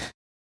like,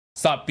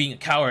 stop being a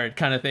coward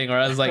kind of thing, or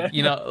I was like,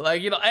 you know,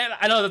 like, you know,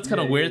 I know that's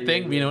kind of weird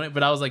thing, you know,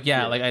 but I was like,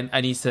 like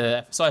I need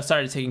to, so I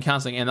started taking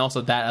counseling, and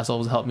also that as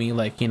well helped me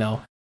like, you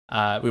know,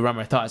 rerun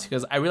my thoughts,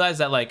 because I realized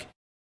that like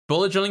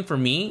bullet journaling for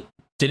me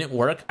didn't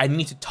work. I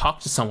need to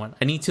talk to someone.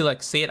 I need to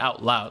like say it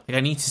out loud. Like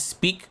I need to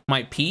speak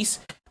my piece,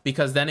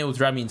 because then it would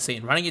drive me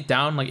insane. Writing it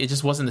down, like it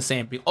just wasn't the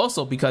same.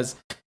 Also because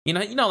you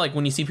know, like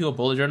when you see people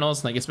bullet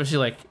journals, like especially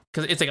like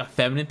because it's like a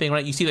feminine thing,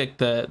 right? You see like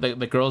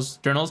the girls'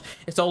 journals,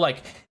 it's all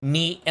like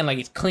neat and like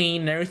it's clean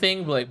and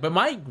everything. But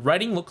my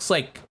writing looks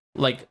like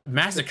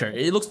massacre.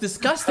 It looks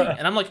disgusting,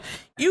 and I'm like,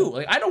 ew,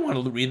 like I don't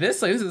want to read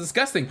this. Like this is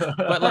disgusting.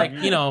 But like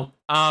you know,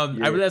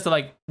 I realized that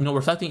like you know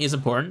reflecting is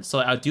important, so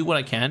I'll do what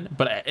I can,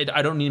 but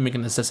I don't need to make a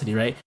necessity,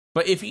 right?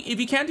 But if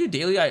you can do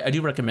daily, I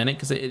do recommend it,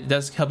 because it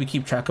does help you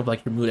keep track of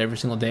like your mood every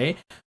single day.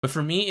 But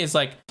for me, it's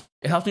like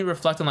it helps me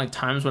reflect on like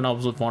times when I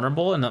was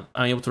vulnerable, and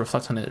I'm able to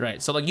reflect on it,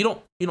 right? So like you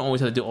don't always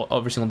have to do it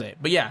every single day.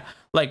 But yeah,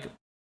 like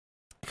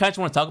I kind of just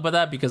want to talk about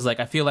that, because like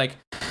I feel like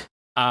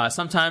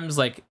sometimes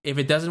like if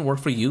it doesn't work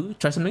for you,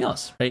 try something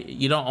else, right?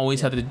 You don't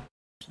always have to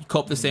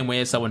cope the same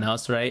way as someone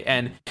else, right?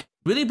 And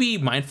really be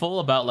mindful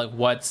about like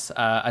what's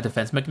a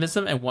defense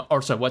mechanism, and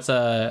what's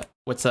a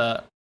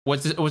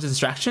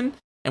distraction,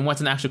 and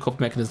what's an actual coping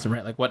mechanism,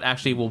 right? Like what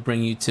actually will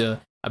bring you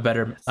to a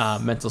better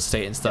mental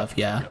state and stuff.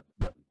 Yeah.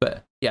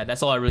 But yeah,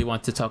 that's all I really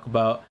want to talk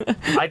about.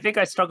 I think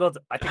I struggled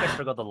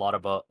a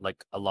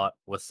lot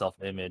with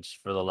self-image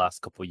for the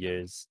last couple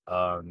years.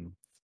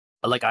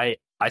 Like I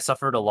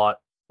suffered a lot.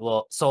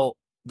 Well, so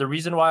the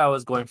reason why I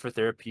was going for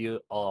therapy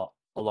a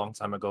long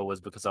time ago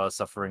was because I was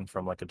suffering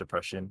from like a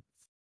depression.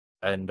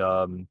 And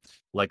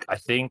like I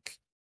think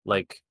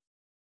like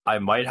I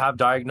might have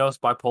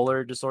diagnosed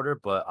bipolar disorder,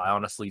 but I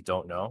honestly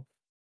don't know.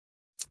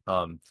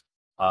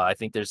 I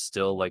think there's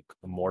still like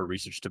more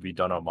research to be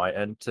done on my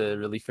end to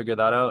really figure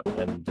that out,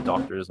 and the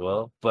doctor as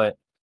well. But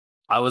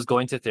I was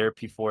going to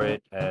therapy for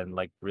it, and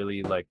like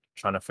really like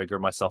trying to figure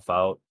myself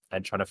out,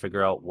 and trying to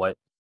figure out what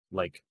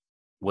like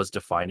was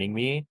defining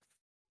me.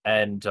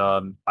 And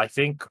I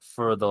think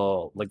for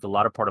the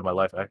latter part of my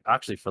life,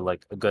 actually for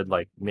like a good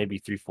like maybe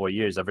 3-4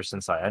 years, ever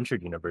since I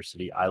entered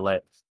university, I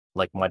let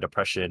like my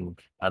depression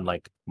and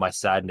like my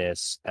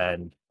sadness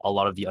and a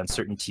lot of the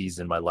uncertainties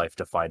in my life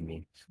define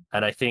me.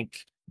 And I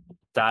think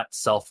that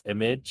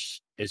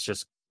self-image is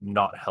just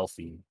not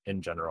healthy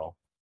in general,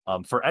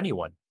 for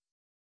anyone.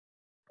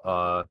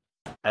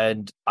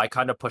 And I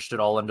kind of pushed it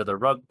all under the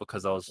rug,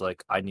 because I was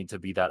like, I need to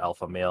be that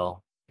alpha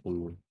male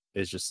who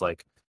is just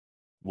like,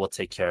 will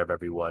take care of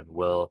everyone,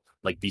 will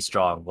like be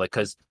strong, like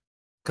because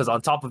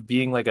on top of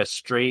being like a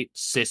straight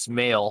cis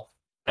male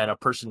and a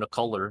person of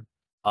color,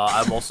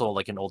 I'm also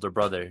like an older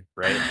brother,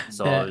 right?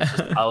 So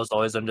I was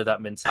always under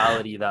that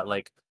mentality that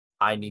like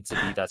I need to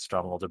be that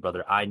strong older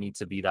brother. I need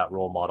to be that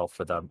role model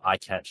for them. I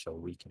can't show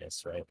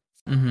weakness, right?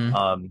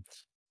 Mm-hmm.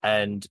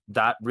 And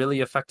that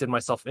really affected my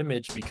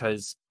self-image,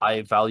 because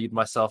I valued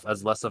myself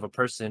as less of a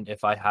person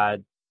if I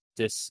had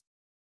this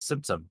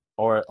symptom,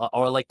 or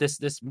like this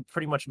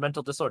pretty much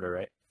mental disorder,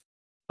 right?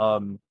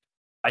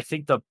 I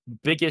think the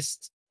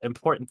biggest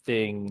important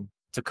thing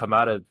to come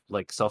out of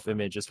like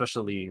self-image,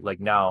 especially like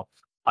now,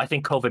 I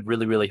think COVID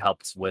really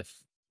helped with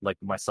like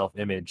my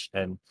self-image,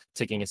 and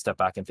taking a step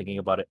back and thinking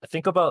about it. I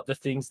think about the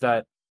things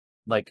that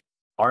like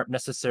aren't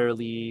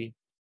necessarily,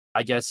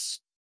 I guess,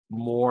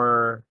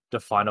 more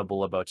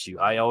definable about you.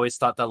 I always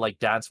thought that like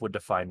dance would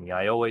define me.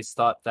 I always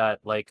thought that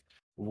like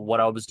what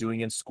I was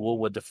doing in school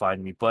would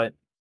define me, but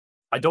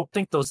I don't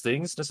think those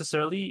things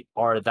necessarily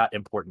are that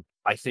important.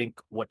 I think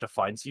what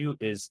defines you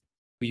is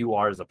who you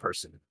are as a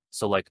person.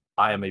 So like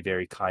I am a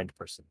very kind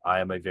person. I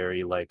am a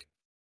very like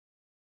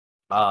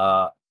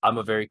I'm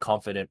a very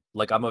confident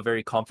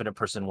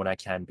person when I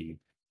can be.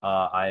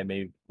 I'm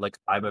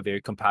a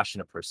very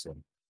compassionate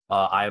person.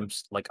 I'm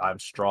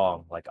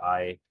strong.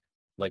 I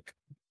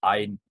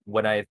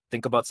when I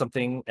think about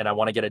something and I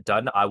want to get it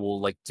done, I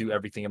will like do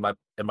everything in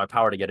my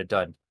power to get it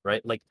done,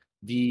 right? Like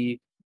the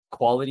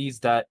qualities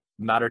that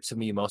matter to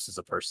me most as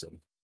a person.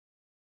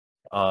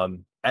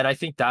 And I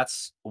think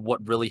that's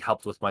what really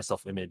helped with my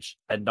self-image,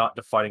 and not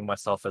defining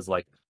myself as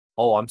like,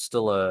 oh,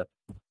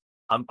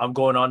 I'm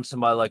going on to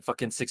my like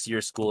fucking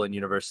 6-year school and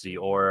university,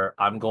 or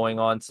I'm going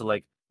on to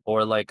like,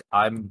 or like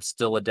I'm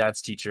still a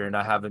dance teacher and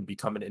I haven't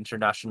become an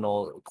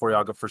international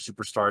choreographer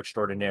superstar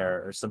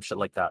extraordinaire or some shit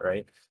like that,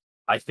 right?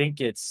 I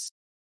think it's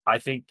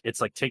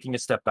like taking a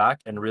step back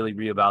and really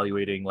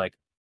reevaluating like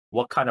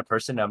what kind of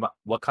person am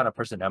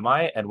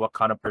I, and what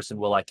kind of person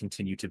will I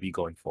continue to be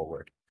going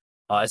forward,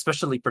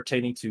 especially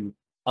pertaining to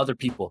other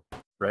people,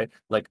 right?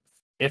 Like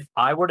if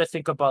I were to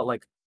think about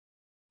like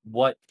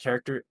what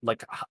character,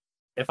 like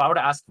if I were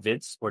to ask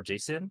Vince or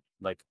Jason,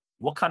 like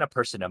what kind of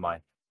person am I?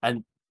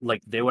 and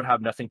like they would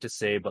have nothing to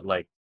say but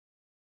like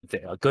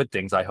good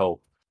things, I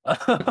hope.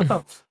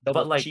 Double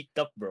But like cheeked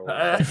up, bro.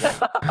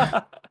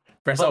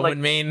 Press But, open like-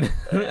 main.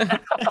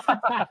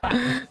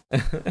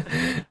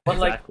 But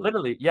like Exactly.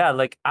 literally, yeah,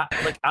 like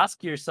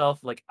ask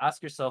yourself like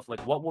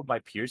what would my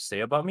peers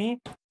say about me,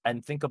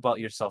 and think about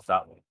yourself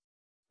that way,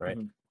 right?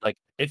 Mhm. Like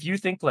if you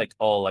think like,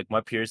 oh, like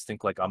my peers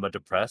think like I'm a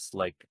depressed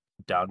like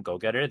down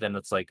go-getter, then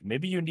it's like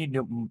maybe you need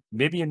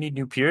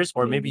new peers,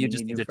 or maybe you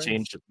just need new to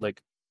change,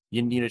 like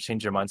you need to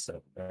change your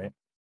mindset, right?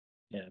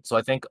 Yeah. So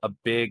I think a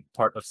big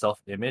part of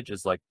self-image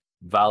is like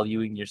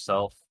valuing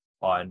yourself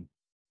on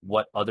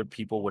what other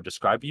people would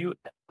describe you,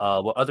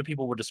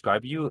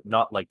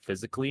 not like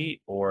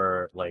physically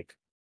or like,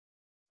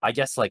 I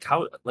guess like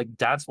how, like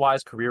dance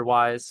wise, career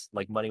wise,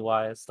 like money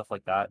wise, stuff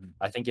like that.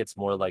 I think it's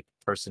more like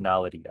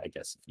personality, I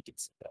guess, if you could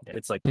say that. Yeah.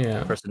 It's like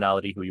Yeah.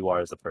 personality, who you are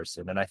as a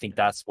person. And I think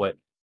that's what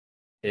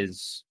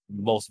is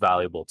most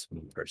valuable to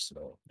me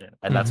personally. Yeah.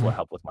 And that's what Mhm.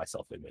 helped with my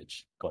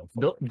self-image going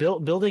forward.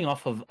 Building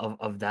off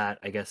of that,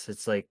 I guess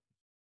it's like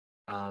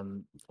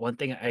one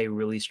thing I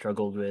really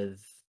struggled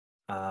with,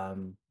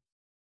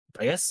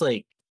 I guess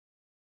like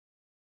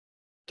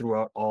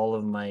throughout all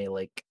of my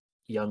like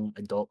young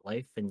adult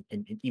life and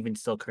even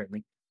still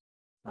currently,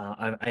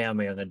 I am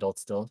a young adult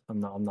still. I'm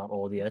not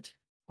old yet,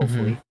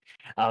 hopefully.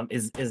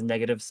 Is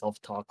negative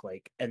self-talk,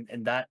 like, and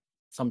that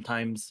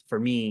sometimes for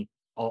me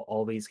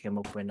always came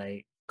up when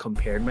I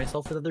compared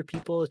myself with other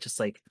people. It's just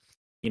like,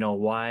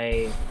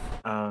 why,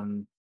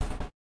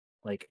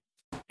 like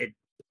it,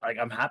 like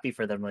I'm happy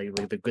for them, like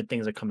the good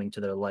things are coming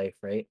to their life,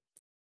 right?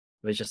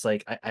 But it's just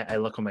like I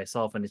look at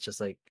myself and it's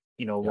just like,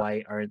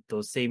 why aren't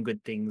those same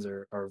good things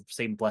or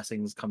same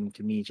blessings coming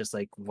to me? It's just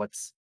like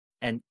what's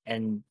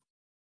and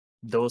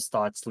those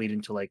thoughts lead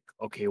into like,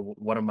 okay,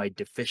 what am I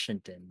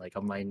deficient in? Like,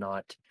 am I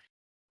not,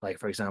 like,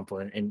 for example,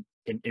 in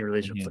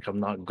relationships, Mhm. like I'm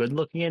not good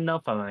looking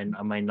enough?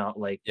 Am I not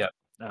like, Yeah.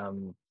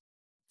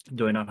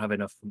 do I not have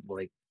enough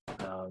like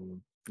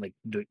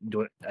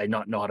do I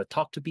not know how to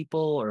talk to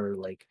people, or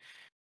like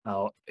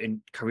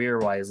in career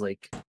wise,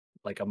 like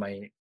am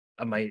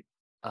I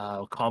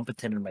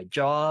competent in my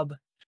job?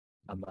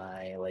 Am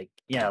I like,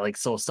 yeah, like,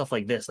 so stuff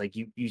like this, like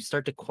you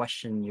start to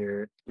question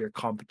your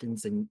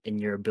competence and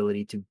your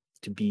ability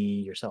to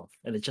be yourself.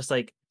 And it's just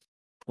like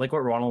what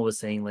Ronald was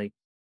saying, like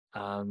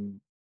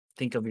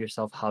think of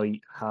yourself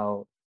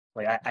how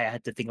like I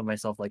had to think of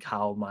myself like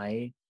how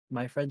my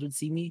friends would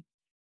see me.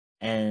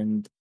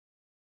 And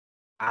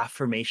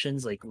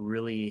affirmations like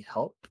really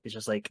help. It's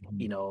just like,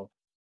 Mhm.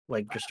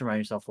 like just remind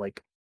yourself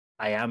like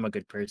I am a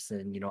good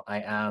person,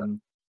 I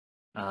am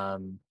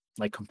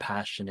like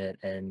compassionate,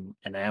 and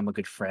I am a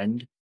good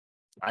friend.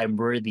 I'm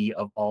worthy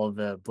of all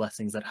the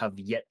blessings that have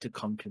yet to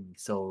come to me.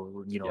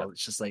 So, Yeah.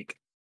 it's just like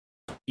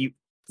you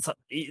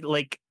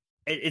like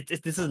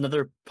this is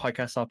another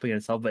podcast topic in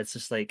itself, but it's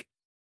just like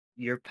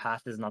your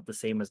path is not the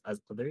same as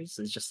others.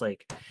 It's just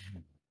like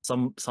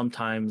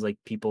sometimes like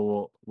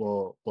people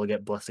will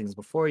get blessings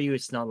before you.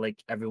 It's not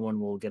like everyone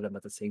will get them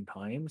at the same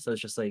time. So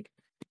it's just like,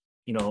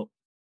 you know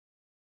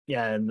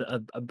yeah, and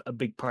a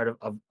big part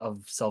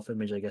of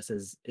self-image, I guess,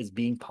 is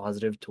being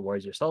positive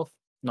towards yourself,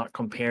 not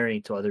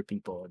comparing to other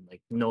people, and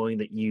like knowing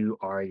that you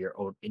are your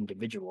own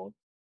individual,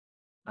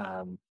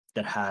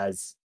 that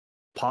has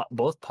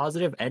both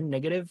positive and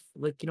negative,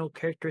 like,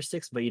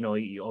 characteristics. But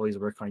you always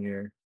work on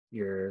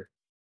your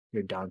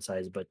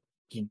downsides, but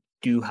you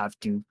do have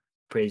to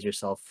praise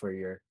yourself for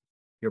your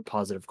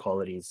positive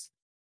qualities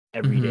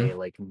every Mhm. day,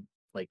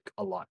 like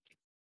a lot.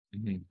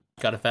 Mhm.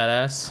 Got a fat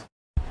ass.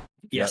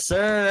 Yes,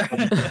 sir.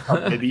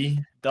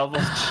 Maybe. Double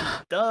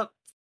cheeked up.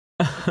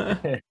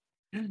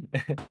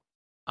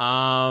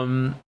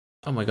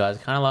 Oh my god, I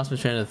kind of lost my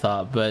train of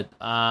thought, but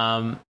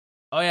oh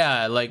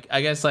yeah, like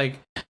I guess like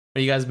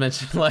when you guys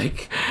mentioned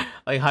like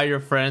how your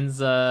friends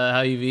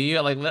how you view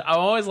you, like I'm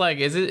always like,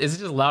 is it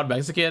just loud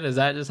Mexican? Is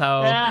that just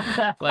how,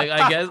 like,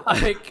 I guess,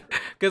 like,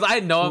 because I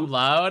know I'm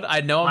loud,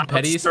 I know I'm Loud,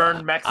 petty,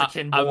 stern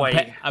Mexican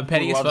boy I'm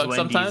petty who as loves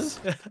fuck Wendy's.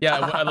 sometimes.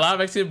 Yeah, a loud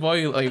Mexican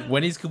boy, like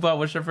Wendy's Koopa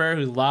worshiper,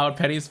 who's loud,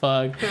 petty as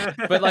fuck.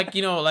 But like,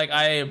 like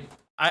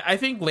I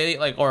think lately,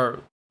 like,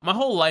 or my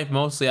whole life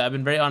mostly, I've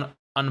been very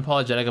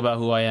unapologetic about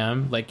who I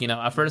am. Like,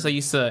 at first I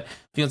used to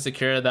feel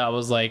insecure that I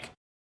was like,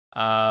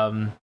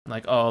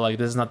 oh, like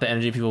this is not the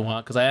energy people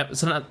want, because I have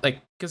sometimes,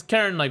 like, because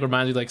Karen like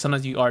reminds me, like,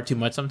 sometimes you are too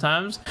much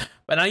sometimes.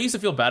 But I used to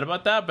feel bad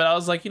about that, but I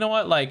was like, you know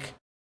what, like,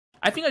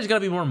 I think I just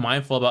gotta be more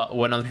mindful about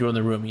when other people in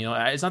the room.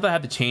 It's not that I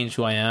have to change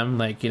who I am.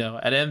 Like, at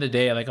the end of the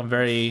day, like, I'm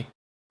very,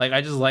 like,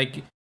 I just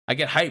like, I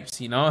get hyped,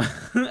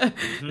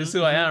 this is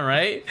who I am,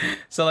 right?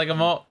 So like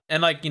I'm all,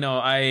 and like,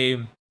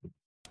 I'm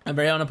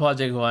very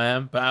unapologetic who I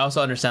am, but I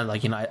also understand,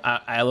 like,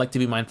 I like to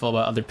be mindful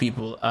about other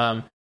people.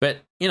 But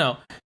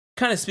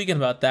kind of speaking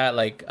about that,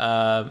 like,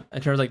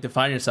 in terms of, like,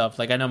 define yourself,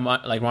 like, I know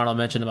like Ronald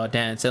mentioned about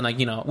dance, and like,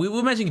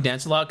 we mentioned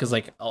dance a lot because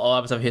like a lot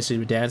of us have history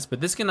with dance, but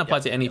this can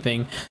apply to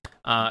anything,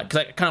 because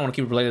I kind of want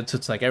to keep it related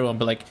to like everyone,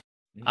 but like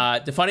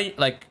defining,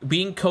 like,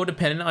 being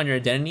codependent on your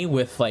identity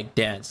with like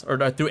dance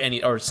or through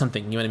any or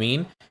something, you know what I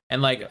mean?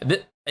 And like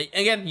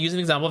again, use an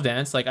example of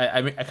dance. Like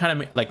I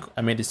kind of like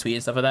I made this tweet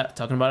and stuff like that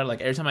talking about it.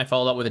 Like every time I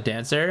followed up with a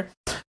dancer,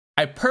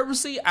 I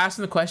purposely asked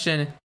them the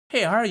question,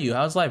 "Hey, how are you?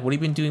 How's life? What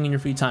have you been doing in your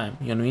free time?"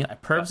 You know what I mean? I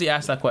purposely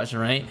asked that question,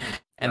 right?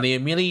 And they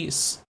immediately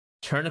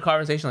turn the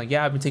conversation like,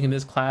 "Yeah, I've been taking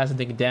this class and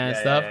taking dance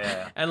stuff,"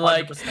 and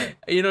like, 100%.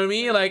 you know what I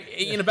mean? Like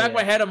in the back of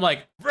my head, I'm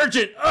like,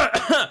 "Virgin,"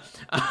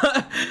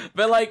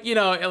 but like you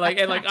know, like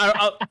and like,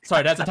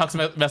 sorry, that's a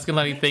toxic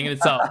masculinity thing in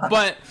itself.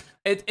 But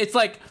it's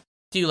like,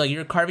 dude, like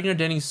you're carving your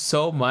identity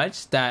so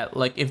much that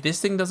like if this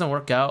thing doesn't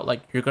work out,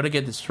 like you're gonna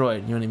get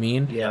destroyed. You know what I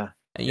mean? Yeah.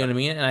 You know what I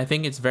mean? And I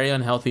think it's very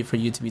unhealthy for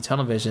you to be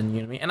tunnel vision. You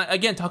know what I mean? And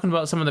again, talking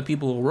about some of the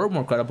people who were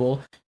more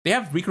credible, they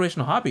have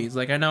recreational hobbies.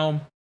 Like I know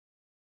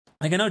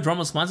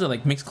Drummo Sponza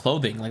like makes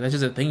clothing. Like that's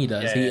just a thing he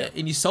does.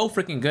 And he's so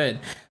freaking good.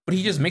 But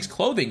he just makes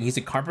clothing. He's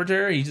a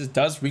carpenter. He just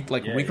does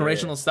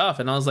recreational stuff.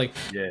 And I was like,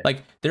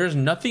 there's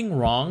nothing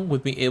wrong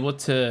with being able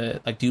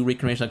to like do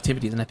recreational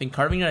activities. And I think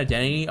carving your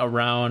identity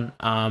around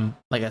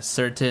like a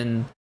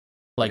certain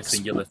like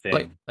singular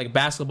thing, like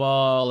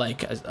basketball, like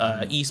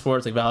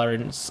esports, like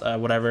Valorant,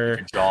 whatever.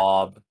 Your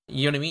job.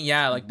 You know what I mean?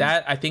 Yeah, like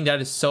that. I think that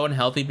is so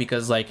unhealthy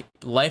because like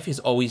life is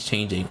always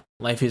changing.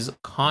 Life is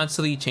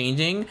constantly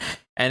changing,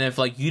 and if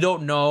like you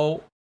don't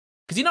know,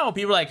 because you know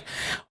people are like,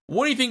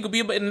 what do you think will be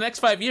in the next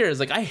 5 years?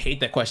 Like I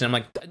hate that question. I'm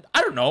like,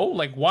 I don't know.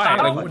 Like why? I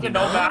don't like, fucking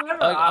know, man.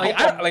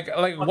 like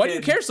why do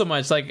you care so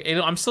much? Like you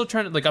know, I'm still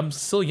trying to like I'm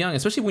still young,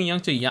 especially when young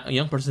to a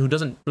young person who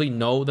doesn't really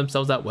know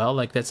themselves that well.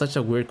 Like that's such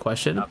a weird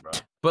question. Yeah, bro.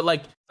 But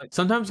like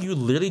sometimes you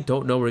literally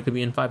don't know where it could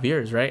be in 5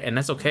 years, right? And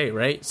that's okay,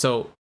 right?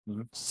 So,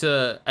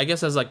 I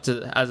guess as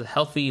a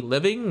healthy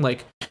living,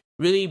 like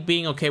really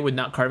being okay with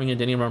not carving your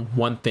identity around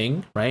one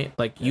thing, right?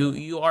 Like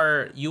you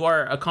are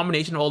a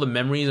combination of all the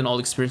memories and all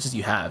the experiences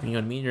you have. You know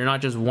what I mean? You're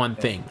not just one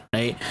thing,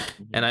 right?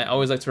 And I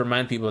always like to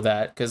remind people of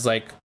that because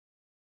like,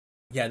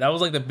 yeah, that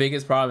was like the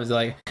biggest problem is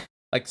like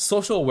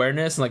social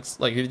awareness and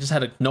like they just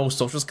had like, no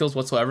social skills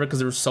whatsoever because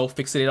they were so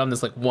fixated on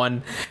this like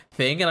one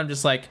thing. And I'm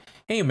just like,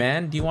 hey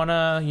man, do you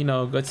wanna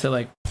go to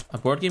like a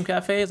board game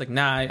cafe? It's like,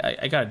 nah,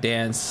 I gotta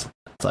dance.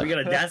 It's like, we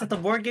gonna dance at the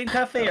board game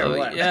cafe or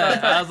what? Yeah,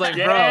 I was like,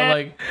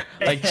 bro,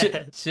 like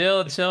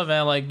chill,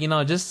 man.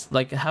 Like just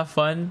like have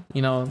fun.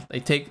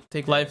 Like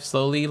take life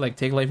slowly. Like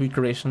take life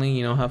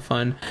recreationally. Have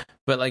fun.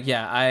 But like,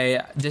 yeah,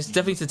 I just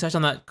definitely to touch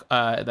on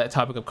that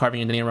topic of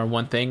carving identity around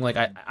one thing. Like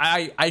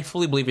I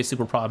fully believe it's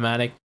super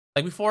problematic.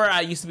 Like before,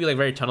 I used to be like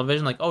very tunnel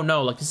vision. Like, oh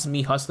no, like this is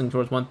me hustling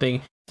towards one thing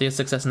to get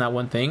success in that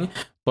one thing.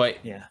 But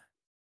yeah.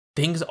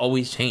 Things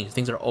always change.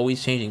 Things are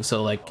always changing.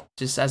 So like,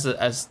 just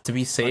as to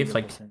be safe, 100%.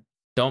 like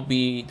don't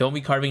be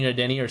carving your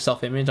identity or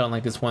self image on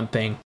like this one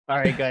thing. All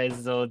right,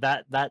 guys. So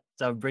that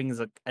brings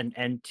an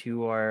end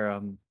to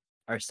our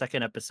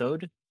second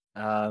episode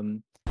of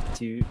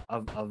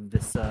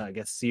this I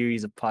guess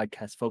series of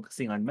podcasts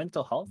focusing on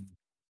mental health.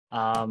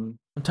 I'm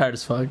tired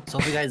as fuck. So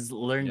if you guys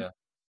learned a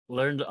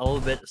little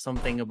bit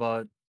something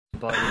about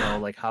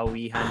like how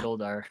we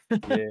handled our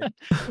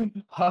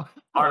our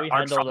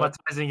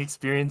traumatizing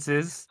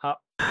experiences,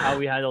 how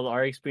we handled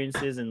our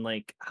experiences and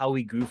like how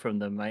we grew from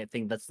them. I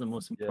think that's the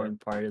most important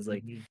part is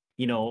like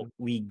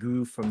we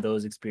grew from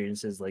those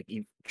experiences, like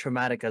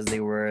traumatic as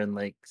they were and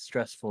like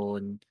stressful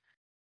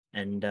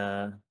and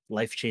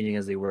life changing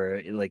as they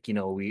were. Like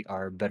we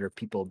are better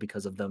people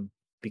because of them,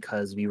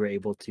 because we were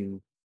able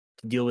to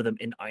deal with them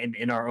in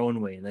our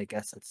own way. And I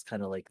guess that's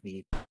kind of like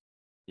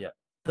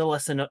the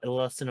lesson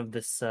of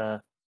this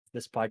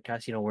this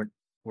podcast.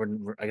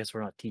 We're I guess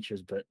we're not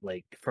teachers, but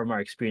like from our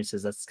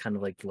experiences, that's kind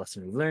of like the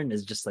lesson we learned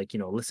is just like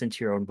listen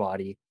to your own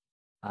body,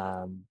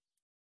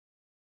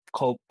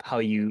 cope how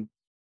you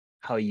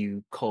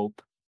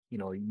cope.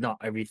 Not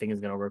everything is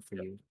gonna work for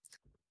you,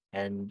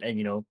 and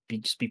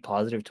be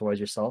positive towards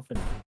yourself, and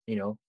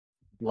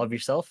love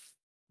yourself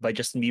by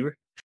Justin Bieber.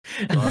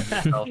 Love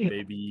yourself,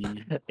 baby.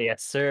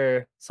 Yes,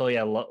 sir. So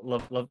yeah,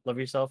 love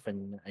yourself,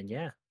 and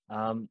yeah.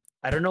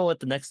 I don't know what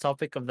the next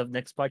topic of the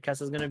next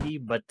podcast is gonna be,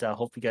 but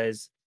hope you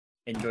guys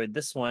enjoyed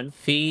this one.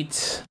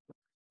 Feet.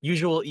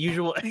 Usual.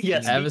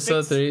 Yes.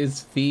 Episode 3 is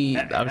feet.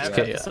 I'm just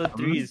kidding. Episode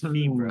 3 is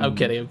feet, bro. I'm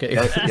kidding.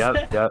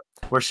 Yep.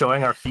 We're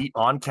showing our feet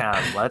on cam.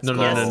 Let's go.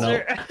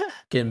 No.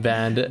 Getting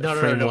banned. No.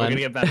 We're gonna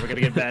get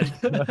banned.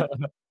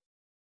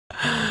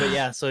 But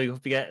yeah, so I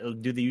hope you guys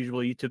do the usual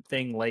YouTube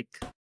thing, like,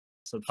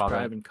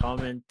 subscribe, and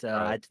comment.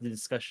 Add to the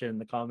discussion in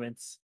the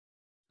comments.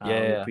 We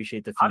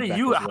appreciate the feedback.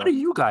 How do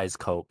you guys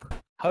cope?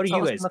 How do Tell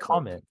you us guys in the cope?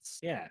 comments?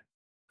 Yeah.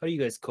 How do you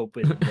guys cope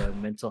with the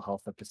mental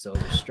health episode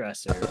or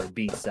stress or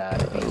being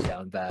sad or being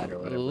down bad or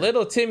whatever?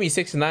 Little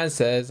Timmy69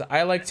 says,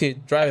 I like to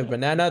drive a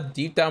banana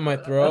deep down my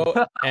throat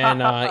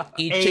and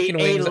eat chicken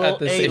wings at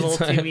the same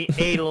time.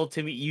 Little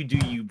Timmy, you do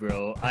you,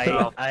 bro. I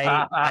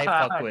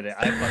fuck with it.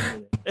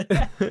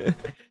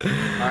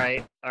 All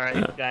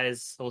right,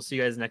 guys. We'll see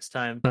you guys next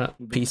time.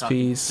 Peace.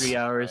 3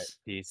 hours. Right,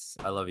 peace.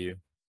 I love you.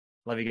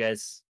 Love you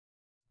guys.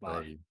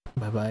 Bye.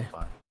 Bye.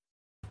 Bye.